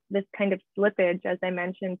as this kind of slippage, as I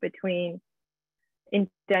mentioned, between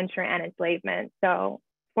indenture and enslavement. So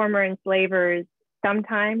former enslavers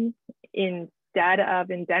sometimes, instead of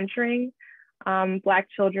indenturing Black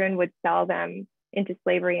children, would sell them into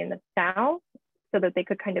slavery in the South so that they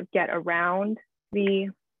could kind of get around the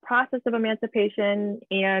process of emancipation,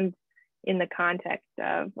 and in the context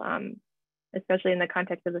of, especially in the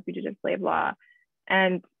context of the fugitive slave law.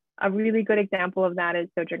 And a really good example of that is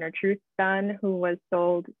Sojourner Truth's son, who was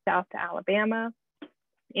sold south to Alabama.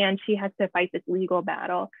 And she has to fight this legal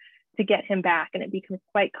battle to get him back. And it becomes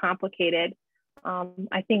quite complicated,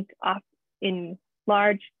 I think in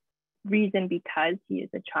large reason because he is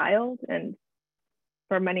a child, and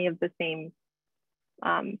for many of the same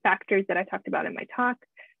factors that I talked about in my talk.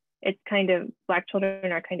 It's kind of, Black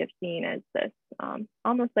children are kind of seen as this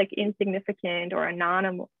almost like insignificant or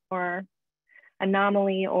anomaly,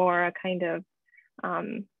 or a kind of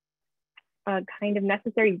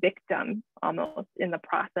necessary victim almost in the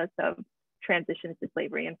process of transitions to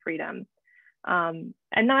slavery and freedom. And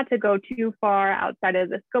not to go too far outside of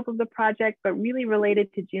the scope of the project, but really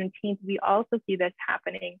related to Juneteenth, we also see this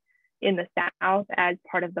happening in the South as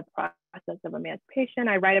part of the process of emancipation.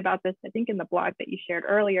 I write about this, I think, in the blog that you shared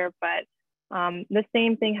earlier, but the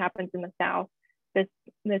same thing happens in the South. This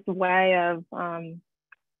way of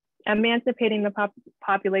emancipating the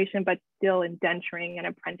population, but still indenturing and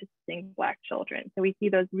apprenticing Black children. So we see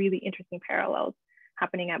those really interesting parallels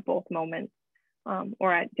happening at both moments,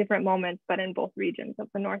 or at different moments, but in both regions of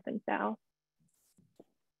the North and South.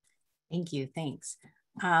 Thank you, thanks.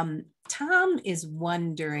 Tom is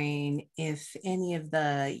wondering if any of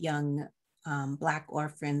the young Black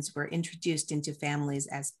orphans were introduced into families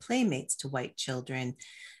as playmates to white children,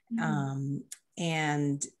 and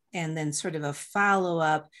then sort of a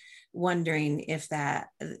follow-up, wondering if that,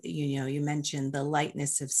 you mentioned the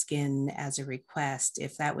lightness of skin as a request,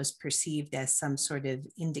 if that was perceived as some sort of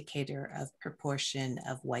indicator of proportion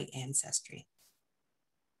of white ancestry.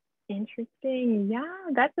 Interesting.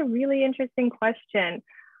 Yeah, that's a really interesting question.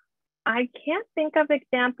 I can't think of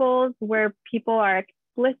examples where people are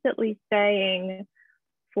explicitly saying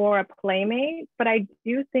for a playmate, but I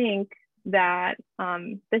do think that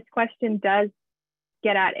this question does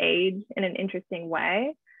get at age in an interesting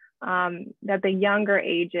way, that the younger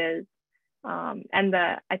ages, and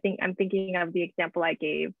I think I'm thinking of the example I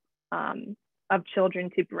gave of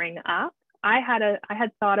children to bring up. I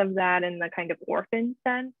had thought of that in the kind of orphan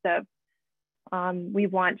sense of we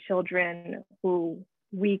want children who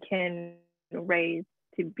we can raise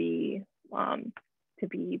to be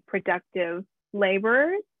productive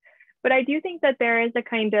laborers. But I do think that there is a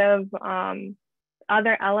kind of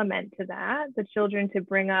other element to that, the children to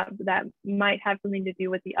bring up that might have something to do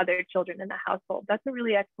with the other children in the household. That's a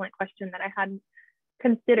really excellent question that I hadn't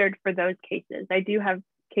considered for those cases. I do have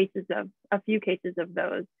a few cases of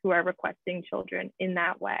those who are requesting children in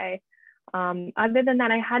that way. Other than that,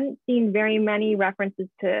 I hadn't seen very many references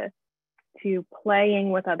to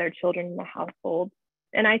playing with other children in the household.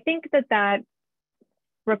 And I think that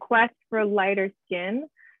request for lighter skin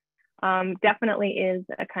definitely is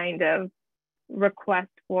a kind of request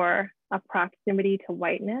for a proximity to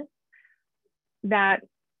whiteness that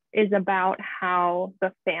is about how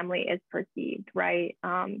the family is perceived, right?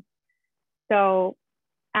 So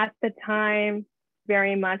at the time,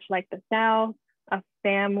 very much like the South, a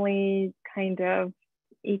family's kind of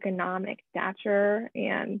economic stature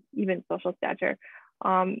and even social stature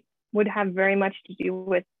would have very much to do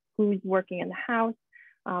with who's working in the house,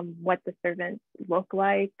 what the servants look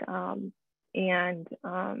like, and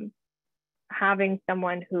having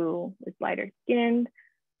someone who is lighter skinned.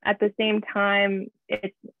 At the same time,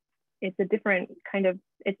 it's a different kind of,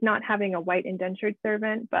 it's not having a white indentured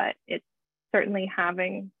servant, but it's certainly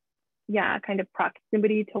having, yeah, kind of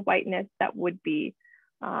proximity to whiteness that would be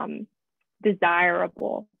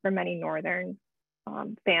desirable for many Northern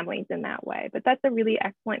families in that way. But that's a really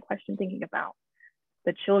excellent question, thinking about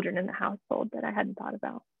the children in the household, that I hadn't thought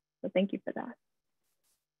about. So thank you for that.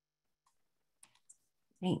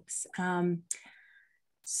 Thanks.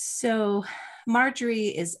 So Marjorie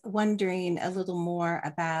is wondering a little more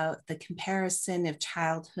about the comparison of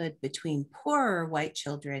childhood between poorer white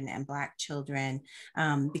children and Black children,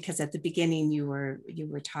 because at the beginning you were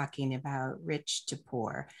talking about rich to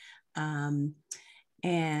poor.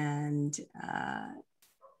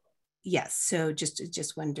 Yes, so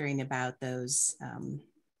just wondering about those,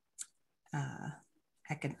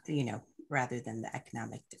 rather than the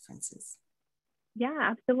economic differences. Yeah,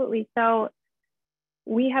 absolutely. So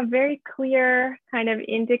we have very clear kind of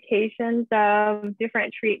indications of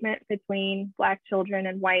different treatment between Black children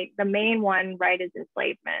and white. The main one, right, is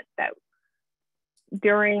enslavement. That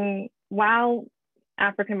while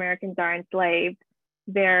African Americans are enslaved,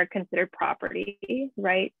 they're considered property,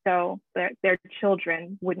 right? So their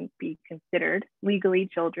children wouldn't be considered legally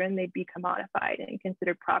children, they'd be commodified and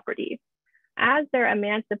considered property. As they're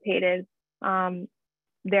emancipated,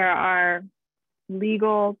 there are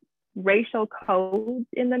legal racial codes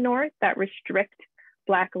in the North that restrict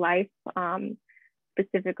Black life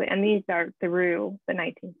specifically, and these are through the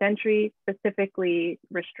 19th century, specifically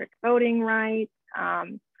restrict voting rights,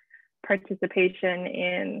 participation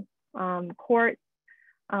in courts,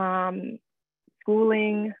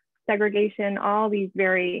 schooling, segregation, all these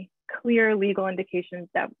very clear legal indications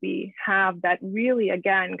that we have that really,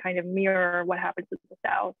 again, kind of mirror what happens in the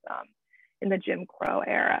South in the Jim Crow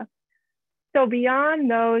era. So beyond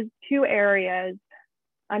those two areas,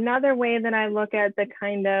 another way that I look at the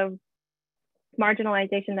kind of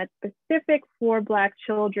marginalization that's specific for Black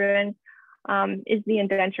children is the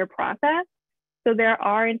indenture process. So there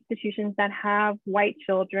are institutions that have white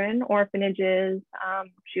children, orphanages,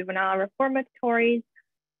 juvenile reformatories,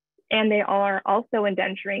 and they are also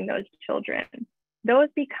indenturing those children. Those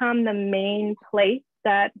become the main place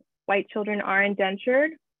that white children are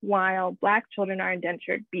indentured, while Black children are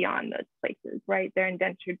indentured beyond those places, right? They're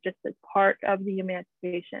indentured just as part of the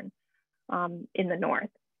emancipation in the North.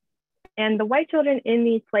 And the white children in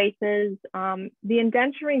these places, the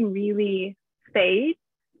indenturing really fades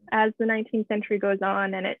as the 19th century goes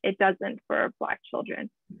on, and it doesn't for Black children.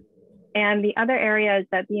 And the other area is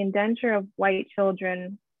that the indenture of white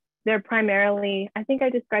children, they're primarily, I think I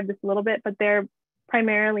described this a little bit, but they're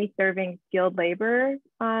primarily serving skilled labor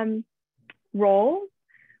roles,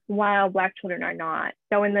 while Black children are not.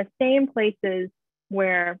 So in the same places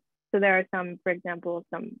where, so there are some, for example,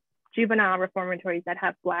 some juvenile reformatories that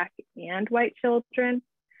have Black and white children,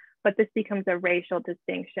 but this becomes a racial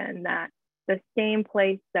distinction that the same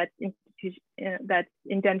place that's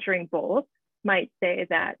indenturing both might say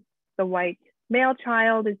that the white male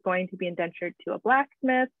child is going to be indentured to a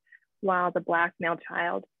blacksmith, while the Black male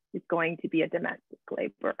child is going to be a domestic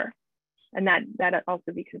laborer. And that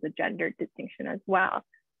also becomes a gender distinction as well.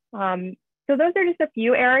 So those are just a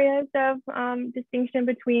few areas of distinction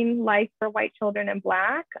between life for white children and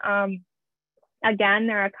Black. Again,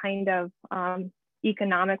 there are kind of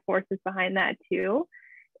economic forces behind that too.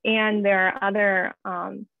 And there are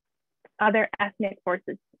other ethnic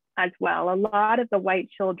forces as well. A lot of the white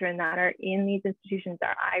children that are in these institutions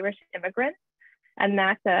are Irish immigrants. And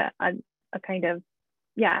that's a kind of,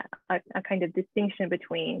 yeah, a kind of distinction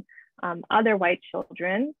between other white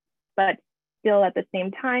children, but still at the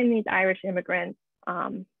same time, these Irish immigrants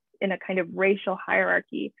in a kind of racial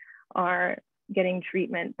hierarchy are getting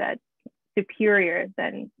treatment that's superior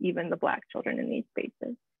than even the Black children in these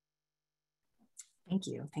spaces. Thank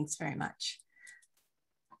you. Thanks very much.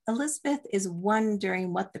 Elizabeth is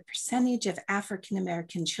wondering what the percentage of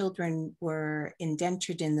African-American children were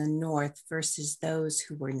indentured in the North versus those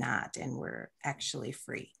who were not and were actually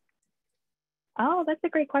free. Oh, that's a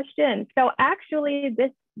great question. So actually,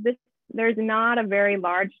 there's not a very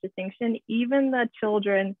large distinction. Even the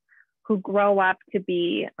children who grow up to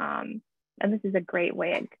be and this is a great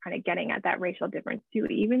way of kind of getting at that racial difference too,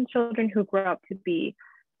 even children who grow up to be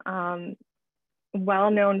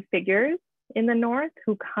well-known figures in the North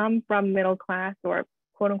who come from middle class or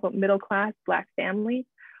quote unquote middle class Black families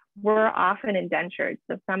were often indentured.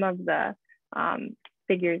 So some of the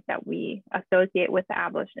figures that we associate with the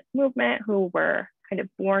abolitionist movement who were kind of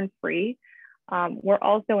born free were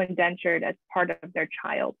also indentured as part of their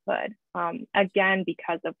childhood. Again,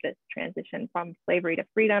 because of this transition from slavery to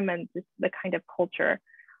freedom and just the kind of culture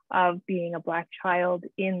of being a Black child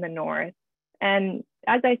in the North. And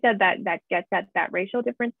as I said, that gets at that racial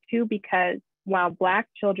difference too, because while Black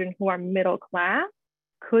children who are middle class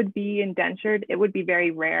could be indentured, it would be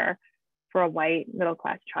very rare for a white middle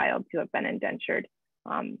class child to have been indentured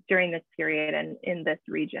during this period and in this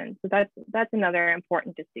region. So that's another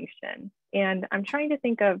important distinction. And I'm trying to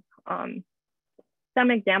think of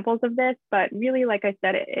some examples of this, but really, like I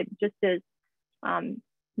said, it just is,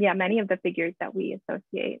 many of the figures that we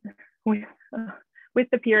associate with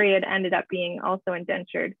the period ended up being also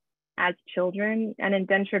indentured as children and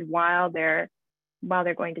indentured while they're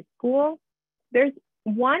going to school. There's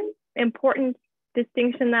one important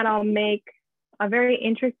distinction that I'll make, a very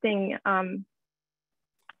interesting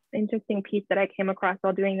piece that I came across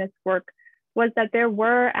while doing this work was that there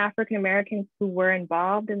were African Americans who were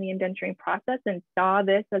involved in the indenturing process and saw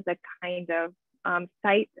this as a kind of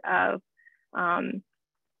site of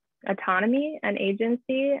autonomy and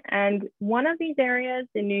agency. And one of these areas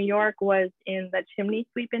in New York was in the chimney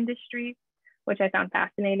sweep industry, which I found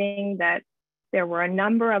fascinating, that there were a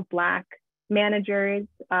number of Black managers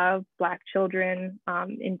of Black children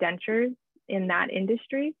indentures in that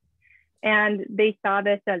industry. And they saw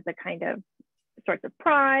this as a kind of source of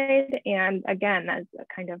pride, and again, as a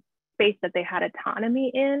kind of space that they had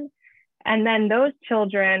autonomy in. And then those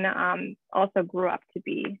children also grew up to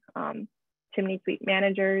be chimney sweep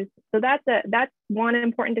managers. So that's one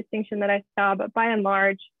important distinction that I saw. But by and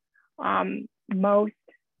large, most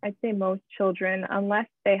children, unless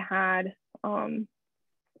they had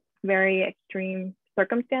very extreme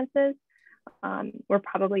circumstances, were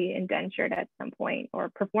probably indentured at some point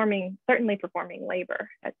or certainly performing labor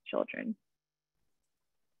as children.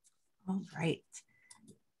 All right.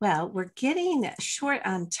 Well, we're getting short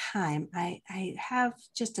on time. I have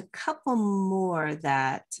just a couple more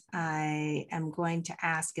that I am going to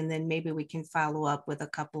ask, and then maybe we can follow up with a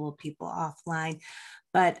couple of people offline.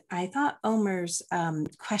 But I thought Omer's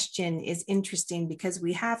question is interesting because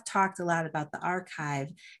we have talked a lot about the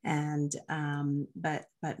archive, and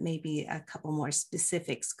but maybe a couple more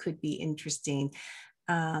specifics could be interesting.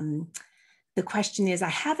 The question is, I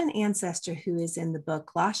have an ancestor who is in the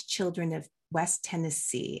book Lost Children of West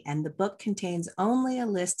Tennessee, and the book contains only a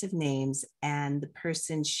list of names and the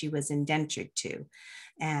person she was indentured to.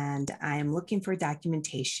 And I am looking for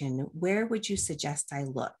documentation. Where would you suggest I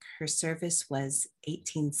look? Her service was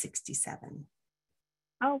 1867.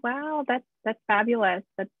 Oh, wow, that's fabulous.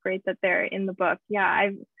 That's great that they're in the book. Yeah,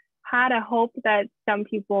 I've had a hope that some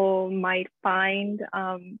people might find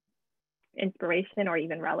inspiration or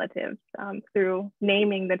even relatives through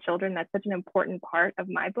naming the children. That's such an important part of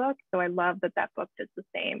my book. So I love that book does the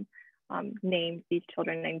same, names these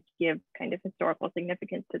children and give kind of historical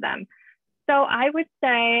significance to them. So I would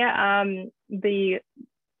say the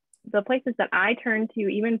places that I turn to,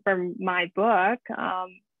 even for my book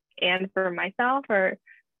and for myself, are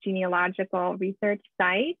genealogical research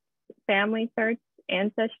sites, family search,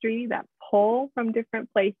 ancestry that pull from different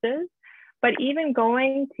places. But even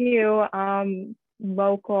going to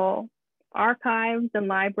local archives and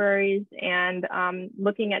libraries and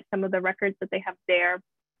looking at some of the records that they have there.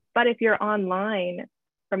 But if you're online,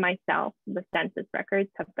 for myself, the census records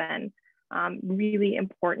have been really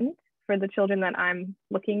important for the children that I'm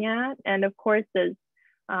looking at. And of course, as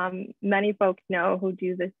many folks know who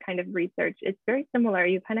do this kind of research, it's very similar.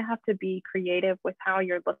 You kind of have to be creative with how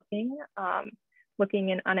you're looking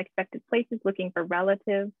in unexpected places, looking for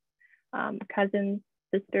relatives, cousins,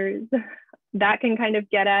 sisters. That can kind of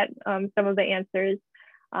get at some of the answers.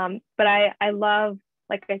 But I love,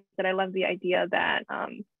 like I said, I love the idea that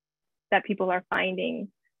that people are finding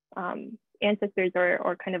ancestors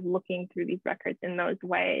or kind of looking through these records in those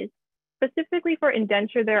ways. Specifically for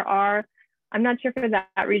indenture, I'm not sure for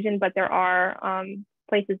that region, but there are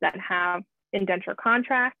places that have indenture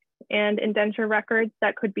contracts and indenture records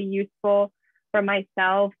that could be useful for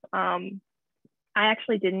myself. I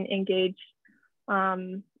actually didn't engage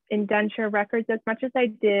indenture records as much as I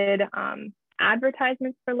did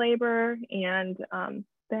advertisements for labor, and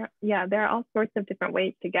there are all sorts of different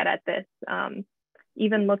ways to get at this.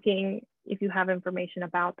 Even looking if you have information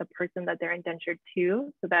about the person that they're indentured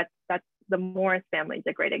to. So that's the Morris family is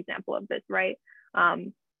a great example of this, right?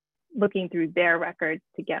 Looking through their records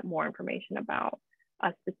to get more information about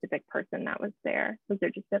a specific person that was there. Those are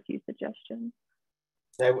just a few suggestions.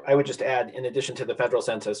 I would just add, in addition to the federal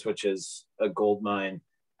census, which is a gold mine,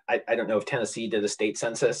 I don't know if Tennessee did a state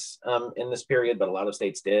census in this period, but a lot of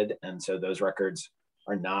states did. And so those records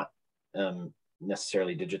are not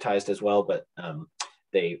necessarily digitized as well, but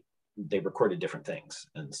they recorded different things.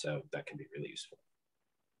 And so that can be really useful.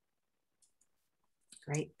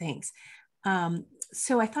 Great, thanks.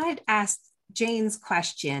 So I thought I'd ask Jane's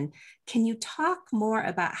question, can you talk more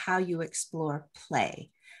about how you explore play?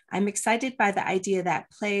 I'm excited by the idea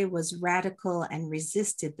that play was radical and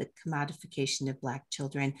resisted the commodification of Black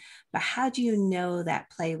children, but how do you know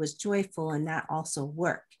that play was joyful and that also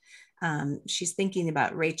work? She's thinking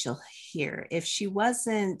about Rachel here. If she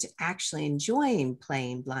wasn't actually enjoying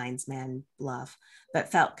playing Blindsman Bluff,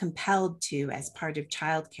 but felt compelled to as part of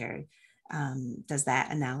childcare, does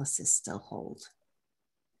that analysis still hold?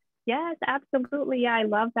 Yes, absolutely. Yeah, I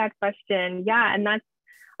love that question. Yeah, and that's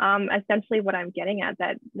essentially what I'm getting at,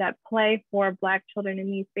 that play for Black children in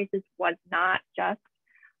these spaces was not just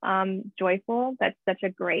joyful. That's such a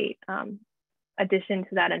great addition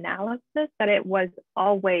to that analysis, that it was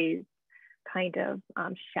always kind of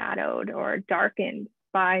shadowed or darkened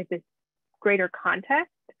by this greater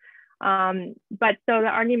context. But so the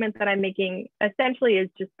argument that I'm making essentially is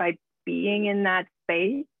just by being in that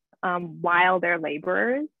space while they're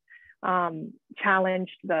laborers,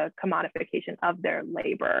 challenged the commodification of their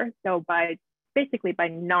labor. So basically by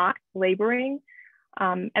not laboring,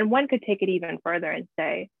 and one could take it even further and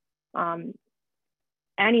say,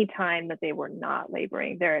 any time that they were not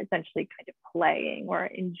laboring, they're essentially kind of playing or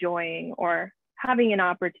enjoying or having an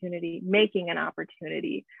opportunity, making an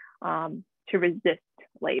opportunity to resist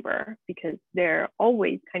labor, because they're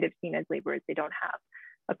always kind of seen as laborers. They don't have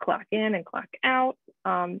a clock in and clock out,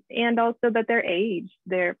 and also that their age,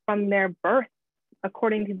 they're from their birth,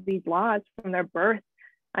 according to these laws, from their birth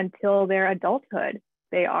until their adulthood,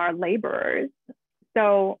 they are laborers.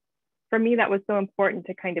 So for me, that was so important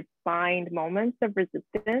to kind of find moments of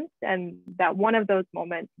resistance, and that one of those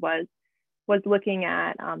moments was looking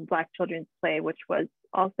at Black children's play, which was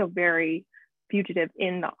also very fugitive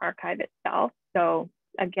in the archive itself. So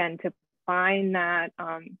again, to find that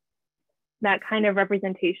that kind of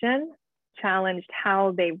representation challenged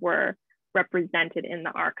how they were represented in the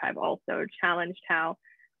archive, also challenged how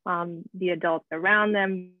the adults around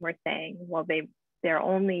them were saying, well, they're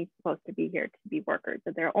only supposed to be here to be workers,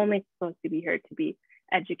 so they're only supposed to be here to be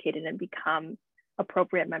educated and become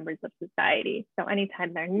appropriate members of society. So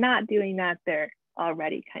anytime they're not doing that, they're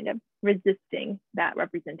already kind of resisting that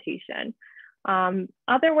representation.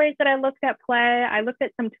 Other ways that I looked at play, I looked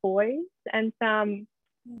at some toys and some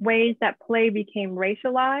ways that play became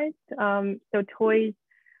racialized. So toys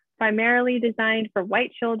primarily designed for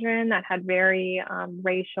white children that had very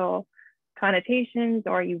racial connotations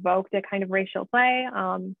or evoked a kind of racial play.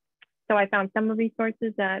 So I found some of these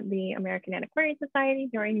sources at the American Antiquarian Society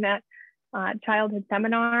during that childhood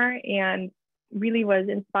seminar, and really was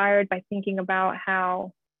inspired by thinking about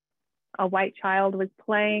how a white child was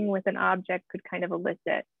playing with an object could kind of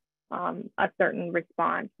elicit a certain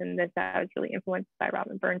response. And this I was really influenced by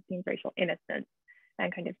Robin Bernstein's Racial Innocence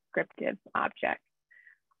and kind of descriptive objects.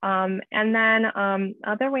 And then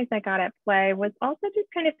other ways I got at play was also just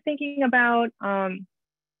kind of thinking about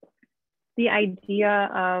the idea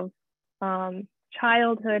of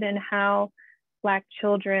childhood and how Black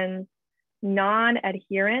children's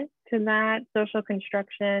non-adherence to that social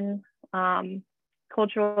construction,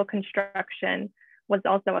 cultural construction, was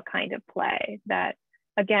also a kind of play. That,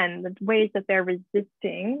 again, the ways that they're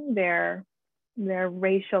resisting their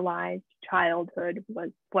racialized childhood was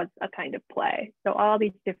a kind of play. So all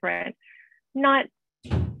these different, not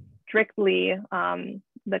strictly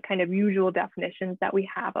the kind of usual definitions that we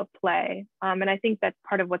have of play. And I think that's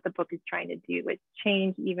part of what the book is trying to do, is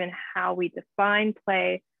change even how we define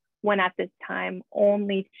play, when at this time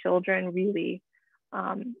only children really,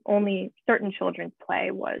 only certain children's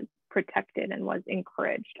play was protected and was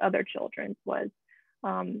encouraged. Other children's was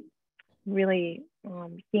really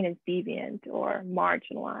seen as deviant or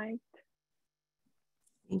marginalized.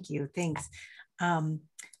 Thank you, thanks.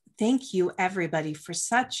 Thank you, everybody, for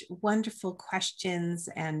such wonderful questions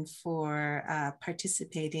and for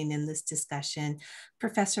participating in this discussion.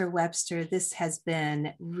 Professor Webster, this has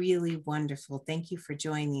been really wonderful. Thank you for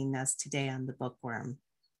joining us today on the Bookworm.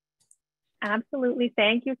 Absolutely.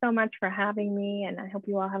 Thank you so much for having me, and I hope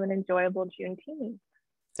you all have an enjoyable Juneteenth.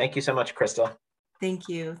 Thank you so much, Crystal. Thank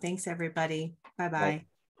you. Thanks, everybody. Bye-bye.